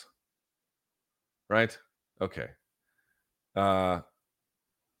you this. Right? Okay. How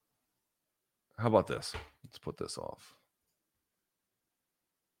about this? Let's put this off.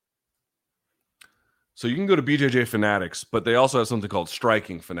 So you can go to BJJ Fanatics, but they also have something called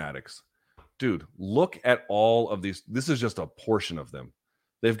Striking Fanatics. Dude, look at all of these. This is just a portion of them.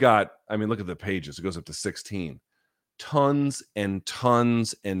 They've got, I mean, look at the pages. It goes up to 16. Tons and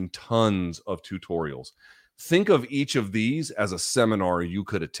tons and tons of tutorials. Think of each of these as a seminar you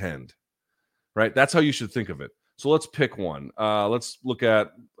could attend, right? That's how you should think of it. So let's pick one. Let's look at,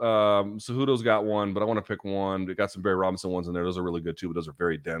 Cejudo's got one, but I want to pick one. We got some Barry Robinson ones in there. Those are really good too, but those are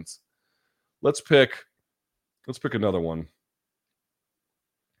very dense. Let's pick another one.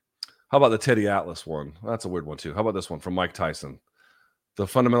 How about the Teddy Atlas one? That's a weird one too. How about this one from Mike Tyson? The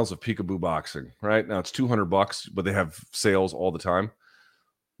Fundamentals of Peekaboo Boxing, right? Now it's $200, but they have sales all the time.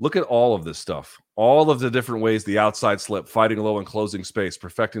 Look at all of this stuff. All of the different ways, the outside slip, fighting low and closing space,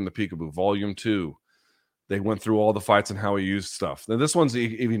 perfecting the Peekaboo, volume 2. They went through all the fights and how he used stuff. Now this one's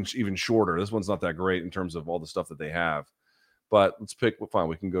even shorter. This one's not that great in terms of all the stuff that they have. But let's pick, well, fine,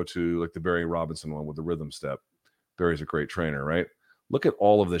 we can go to like the Barry Robinson one with the rhythm step. Barry's a great trainer, right? Look at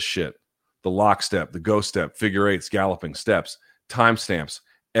all of this shit. The lock step, the go step, figure eights, galloping steps, timestamps,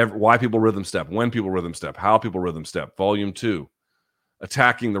 why people rhythm step, when people rhythm step, how people rhythm step, volume 2,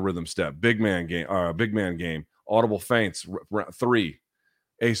 attacking the rhythm step, big man game, audible feints, 3,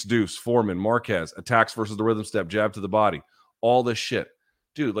 ace deuce, Foreman, Marquez, attacks versus the rhythm step, jab to the body, all this shit.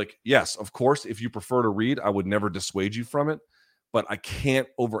 Dude, like, yes, of course, if you prefer to read, I would never dissuade you from it, but I can't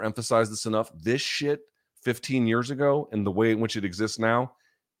overemphasize this enough. This shit 15 years ago and the way in which it exists now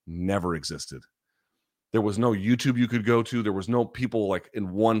never existed. There was no YouTube you could go to. There was no people like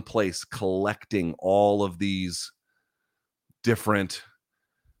in one place collecting all of these different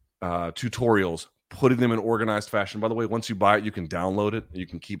tutorials, putting them in organized fashion. By the way, once you buy it, you can download it. You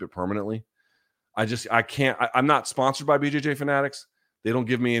can keep it permanently. I'm not sponsored by BJJ Fanatics. They don't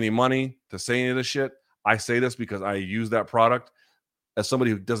give me any money to say any of this shit. I say this because I use that product. As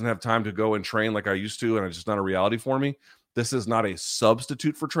somebody who doesn't have time to go and train like I used to, and it's just not a reality for me, this is not a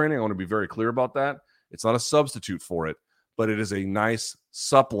substitute for training. I want to be very clear about that. It's not a substitute for it, but it is a nice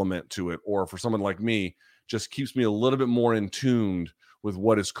supplement to it. Or for someone like me, just keeps me a little bit more in tune with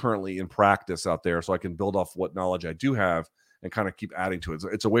what is currently in practice out there, so I can build off what knowledge I do have and kind of keep adding to it.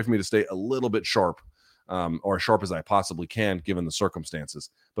 It's a way for me to stay a little bit sharp, or as sharp as I possibly can, given the circumstances.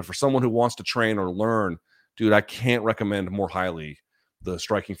 But for someone who wants to train or learn, dude, I can't recommend more highly the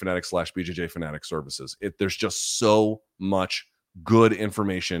Striking Fanatic / BJJ Fanatic services. There's just so much good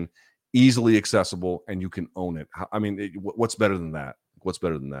information, easily accessible, and you can own it. I mean, what's better than that? What's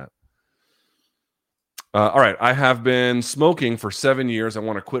better than that? All right. I have been smoking for 7 years. I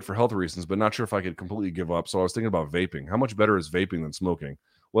want to quit for health reasons, but not sure if I could completely give up. So I was thinking about vaping. How much better is vaping than smoking?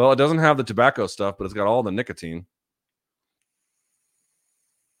 Well, it doesn't have the tobacco stuff, but it's got all the nicotine.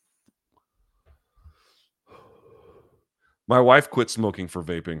 My wife quit smoking for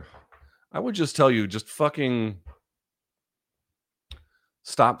vaping. I would just tell you, just fucking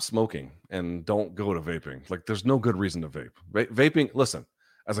stop smoking and don't go to vaping. Like, there's no good reason to vape. Vaping, listen,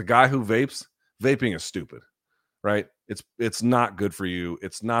 as a guy who vapes, vaping is stupid, right? It's not good for you.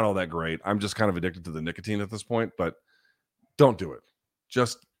 It's not all that great. I'm just kind of addicted to the nicotine at this point, but don't do it.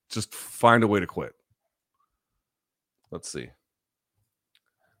 Just find a way to quit. Let's see.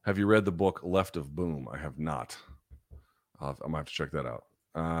 Have you read the book Left of Boom? I have not. I might have to check that out.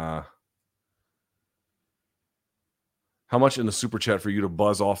 How much in the super chat for you to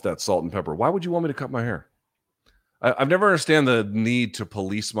buzz off that salt and pepper? Why would you want me to cut my hair? I've never understand the need to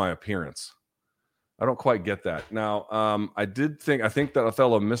police my appearance. I don't quite get that. Now, I think that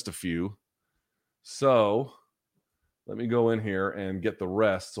Othello missed a few. So let me go in here and get the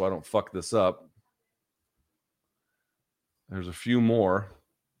rest so I don't fuck this up. There's a few more.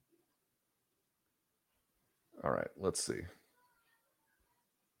 All right, let's see.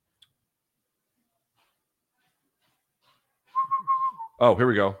 Oh, here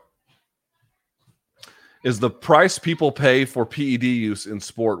we go. Is the price people pay for PED use in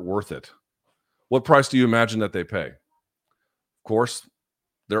sport worth it? What price do you imagine that they pay? Of course,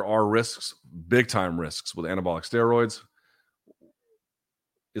 there are risks, big time risks with anabolic steroids.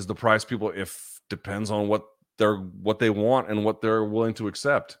 Is the price people depends on what they want and what they're willing to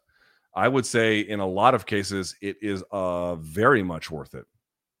accept. I would say in a lot of cases it is very much worth it.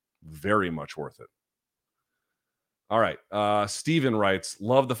 Very much worth it. All right. Steven writes,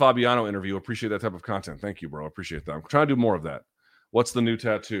 love the Fabiano interview. Appreciate that type of content. Thank you, bro. Appreciate that. I'm trying to do more of that. What's the new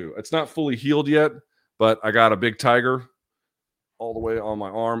tattoo? It's not fully healed yet, but I got a big tiger all the way on my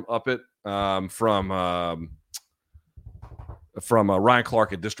arm up it from Ryan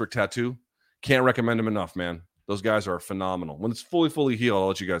Clark at District Tattoo. Can't recommend him enough, man. Those guys are phenomenal. When it's fully healed, I'll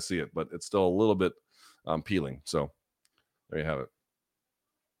let you guys see it, but it's still a little bit peeling. So there you have it.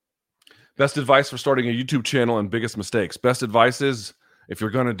 Best advice for starting a YouTube channel and biggest mistakes. Best advice is if you're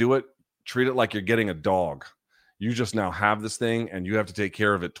going to do it, treat it like you're getting a dog. You just now have this thing and you have to take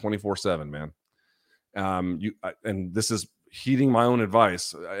care of it 24/7, man. And this is heeding my own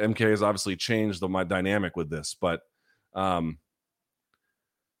advice. MK has obviously changed my dynamic with this, but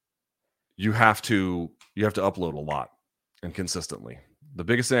you have to upload a lot and consistently. The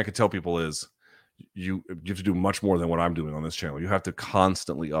biggest thing I could tell people is you have to do much more than what I'm doing on this channel. You have to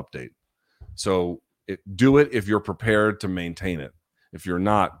constantly update. So do it if you're prepared to maintain it. If you're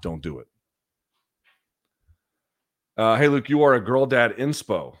not, don't do it. Hey, Luke, you are a girl dad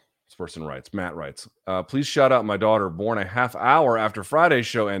inspo. This person writes, Matt writes, please shout out my daughter, born a half hour after Friday's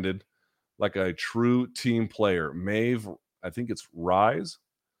show ended, like a true team player. Maeve, I think it's Rise.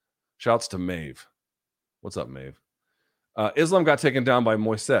 Shouts to Maeve. What's up, Maeve? Islam got taken down by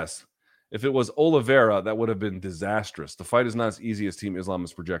Moises. If it was Oliveira, that would have been disastrous. The fight is not as easy as Team Islam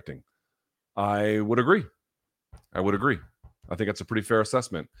is projecting. I would agree. I think that's a pretty fair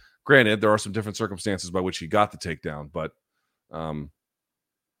assessment. Granted, there are some different circumstances by which he got the takedown, but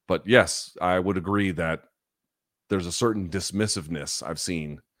yes, I would agree that there's a certain dismissiveness I've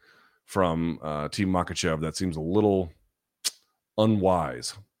seen from Team Makhachev that seems a little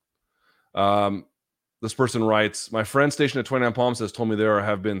unwise. This person writes, my friend stationed at 29 Palms has told me there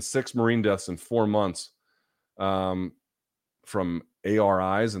have been 6 Marine deaths in 4 months from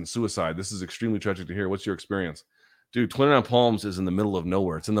ARIs and suicide. This is extremely tragic to hear. What's your experience? Dude, 29 Palms is in the middle of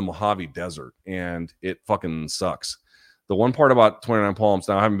nowhere. It's in the Mojave Desert, and it fucking sucks. The one part about 29 Palms,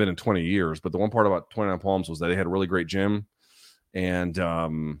 now I haven't been in 20 years, but the one part about 29 Palms was that they had a really great gym, and,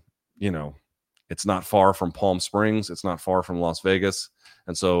 it's not far from Palm Springs. It's not far from Las Vegas.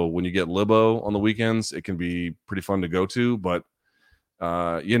 And so when you get Libo on the weekends, it can be pretty fun to go to, but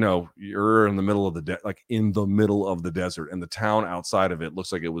you're in the middle of the desert, and the town outside of it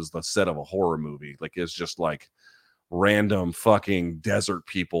looks like it was the set of a horror movie. Like it's just like random fucking desert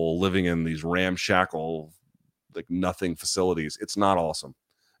people living in these ramshackle, like nothing facilities. It's not awesome.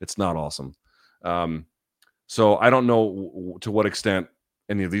 So I don't know to what extent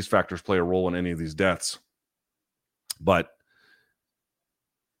any of these factors play a role in any of these deaths, but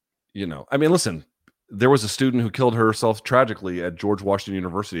listen, there was a student who killed herself tragically at George Washington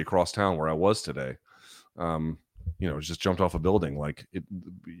University across town where I was today. Just jumped off a building. Like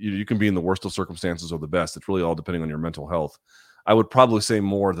you can be in the worst of circumstances or the best. It's really all depending on your mental health. I would probably say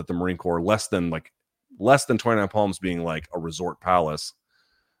more that the Marine Corps, less than 29 Palms being like a resort palace,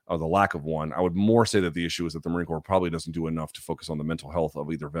 or the lack of one. I would more say that the issue is that the Marine Corps probably doesn't do enough to focus on the mental health of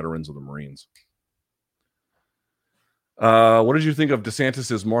either veterans or the Marines. What did you think of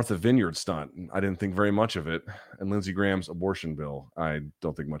DeSantis's Martha Vineyard stunt? I didn't think very much of it. And Lindsey Graham's abortion bill. I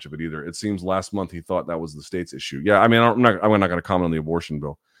don't think much of it either. It seems last month he thought that was the state's issue. Yeah, I mean, I'm not going to comment on the abortion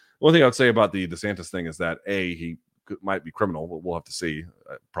bill. One thing I would say about the DeSantis thing is that he might be criminal. We'll have to see.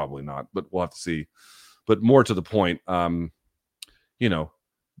 Probably not, but we'll have to see. But more to the point,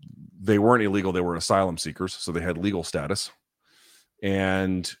 they weren't illegal. They were asylum seekers, so they had legal status.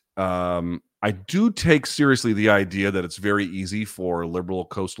 And I do take seriously the idea that it's very easy for liberal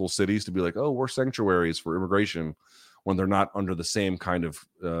coastal cities to be like, oh, we're sanctuaries for immigration, when they're not under the same kind of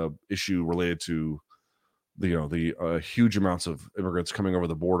issue related to the huge amounts of immigrants coming over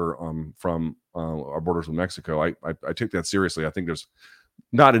the border from our borders with Mexico. I take that seriously. I think there's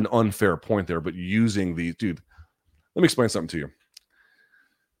not an unfair point there, but using let me explain something to you.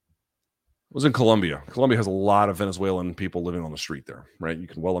 I was in Colombia. Colombia has a lot of Venezuelan people living on the street there, right? You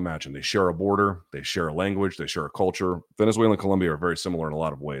can well imagine. They share a border, they share a language, they share a culture. Venezuela and Colombia are very similar in a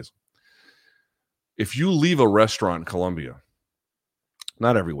lot of ways. If you leave a restaurant in Colombia,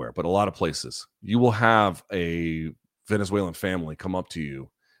 not everywhere, but a lot of places, you will have a Venezuelan family come up to you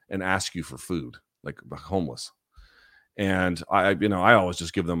and ask you for food, like homeless. And I always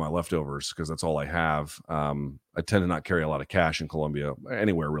just give them my leftovers because that's all I have. I tend to not carry a lot of cash in Colombia,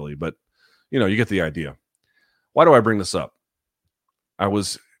 anywhere really, but you get the idea. Why do I bring this up? I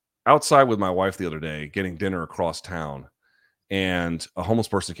was outside with my wife the other day getting dinner across town, and a homeless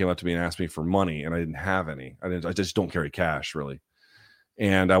person came up to me and asked me for money, and I didn't have any. I just don't carry cash really.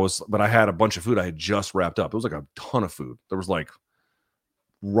 And but I had a bunch of food I had just wrapped up. It was like a ton of food. There was like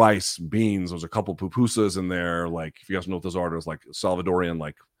rice, beans. There was a couple pupusas in there. Like, if you guys know what those are, there's like Salvadorian,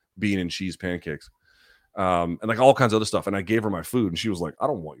 like bean and cheese pancakes, and like all kinds of other stuff. And I gave her my food, and she was like, "I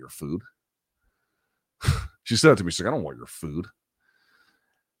don't want your food." She said it to me. She's like, "I don't want your food."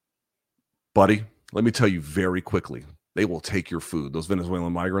 Buddy, let me tell you very quickly, they will take your food. Those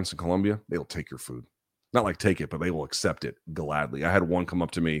Venezuelan migrants in Colombia, they will take your food. Not like take it, but they will accept it gladly. I had one come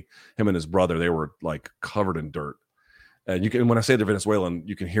up to me, him and his brother, they were like covered in dirt. And when I say they're Venezuelan,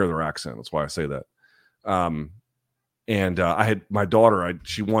 you can hear their accent. That's why I say that. I had my daughter,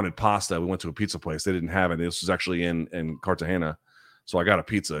 she wanted pasta. We went to a pizza place. They didn't have it. This was actually in Cartagena. So I got a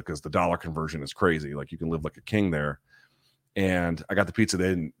pizza because the dollar conversion is crazy. Like, you can live like a king there. And I got the pizza.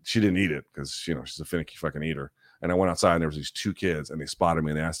 She didn't eat it because, she's a finicky fucking eater. And I went outside and there was these two kids and they spotted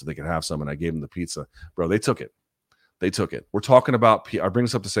me and they asked if they could have some. And I gave them the pizza. Bro, they took it. We're talking about, I bring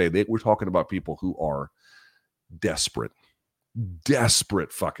this up to say, we're talking about people who are desperate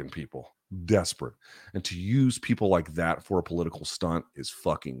fucking people. Desperate. And to use people like that for a political stunt is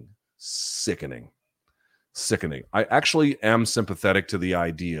fucking sickening. I actually am sympathetic to the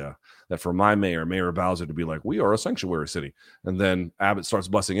idea that for my Mayor Bowser, to be like, we are a sanctuary city. And then Abbott starts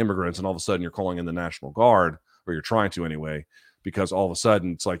busing immigrants and all of a sudden you're calling in the National Guard, or you're trying to anyway, because all of a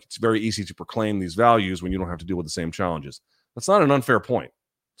sudden it's very easy to proclaim these values when you don't have to deal with the same challenges. That's not an unfair point.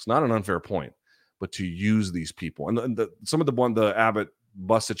 But to use these people, and the Abbott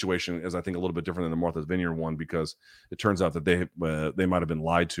bus situation is, I think, a little bit different than the Martha's Vineyard one, because it turns out that they might have been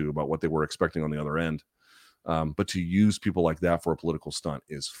lied to about what they were expecting on the other end. But to use people like that for a political stunt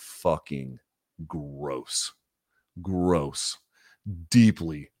is fucking gross.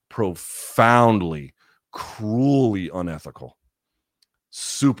 Deeply, profoundly, cruelly unethical.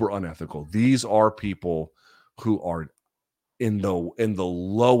 Super unethical. These are people who are in the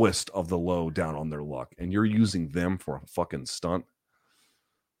lowest of the low, down on their luck, and you're using them for a fucking stunt.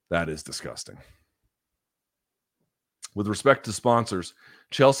 That is disgusting. With respect to sponsors,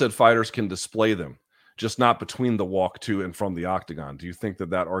 Chell said fighters can display them, just not between the walk to and from the octagon. Do you think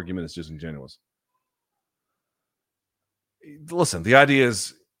that argument is disingenuous? Listen, the idea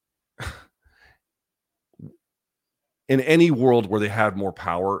is, in any world where they had more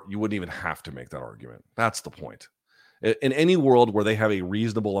power, you wouldn't even have to make that argument. That's the point. In any world where they have a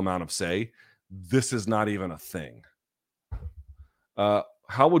reasonable amount of say, this is not even a thing.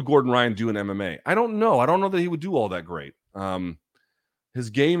 How would Gordon Ryan do in MMA? I don't know. I don't know that he would do all that great. His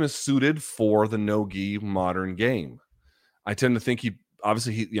game is suited for the no-gi modern game. I tend to think he,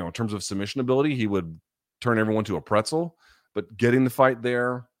 in terms of submission ability, he would turn everyone to a pretzel. But getting the fight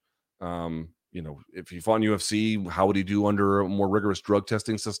there, if he fought in UFC, how would he do under a more rigorous drug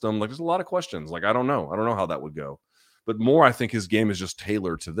testing system? Like, there's a lot of questions. Like, I don't know how that would go. But more, I think his game is just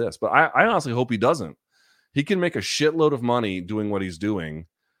tailored to this. But I honestly hope he doesn't. He can make a shitload of money doing what he's doing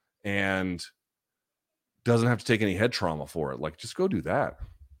and doesn't have to take any head trauma for it. Like, just go do that.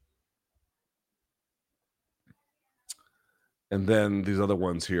 And then these other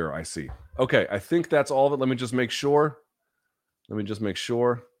ones here, I see. Okay, I think that's all of it. Let me just make sure.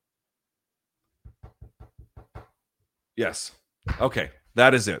 Yes. Okay,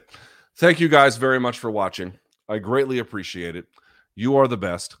 that is it. Thank you guys very much for watching. I greatly appreciate it. You are the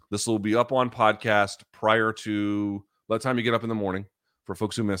best. This will be up on podcast prior to by the time you get up in the morning for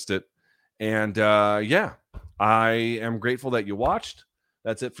folks who missed it. And I am grateful that you watched.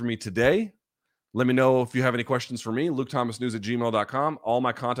 That's it for me today. Let me know if you have any questions for me. LukeThomasNews@gmail.com. All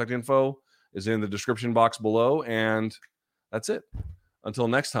my contact info is in the description box below. And that's it. Until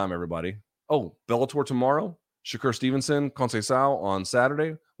next time, everybody. Oh, Bellator tomorrow. Shakur Stevenson, Conceição on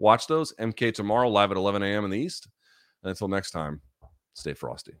Saturday. Watch those. MK tomorrow, live at 11 a.m. in the East. And until next time, stay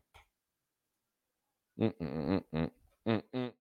frosty.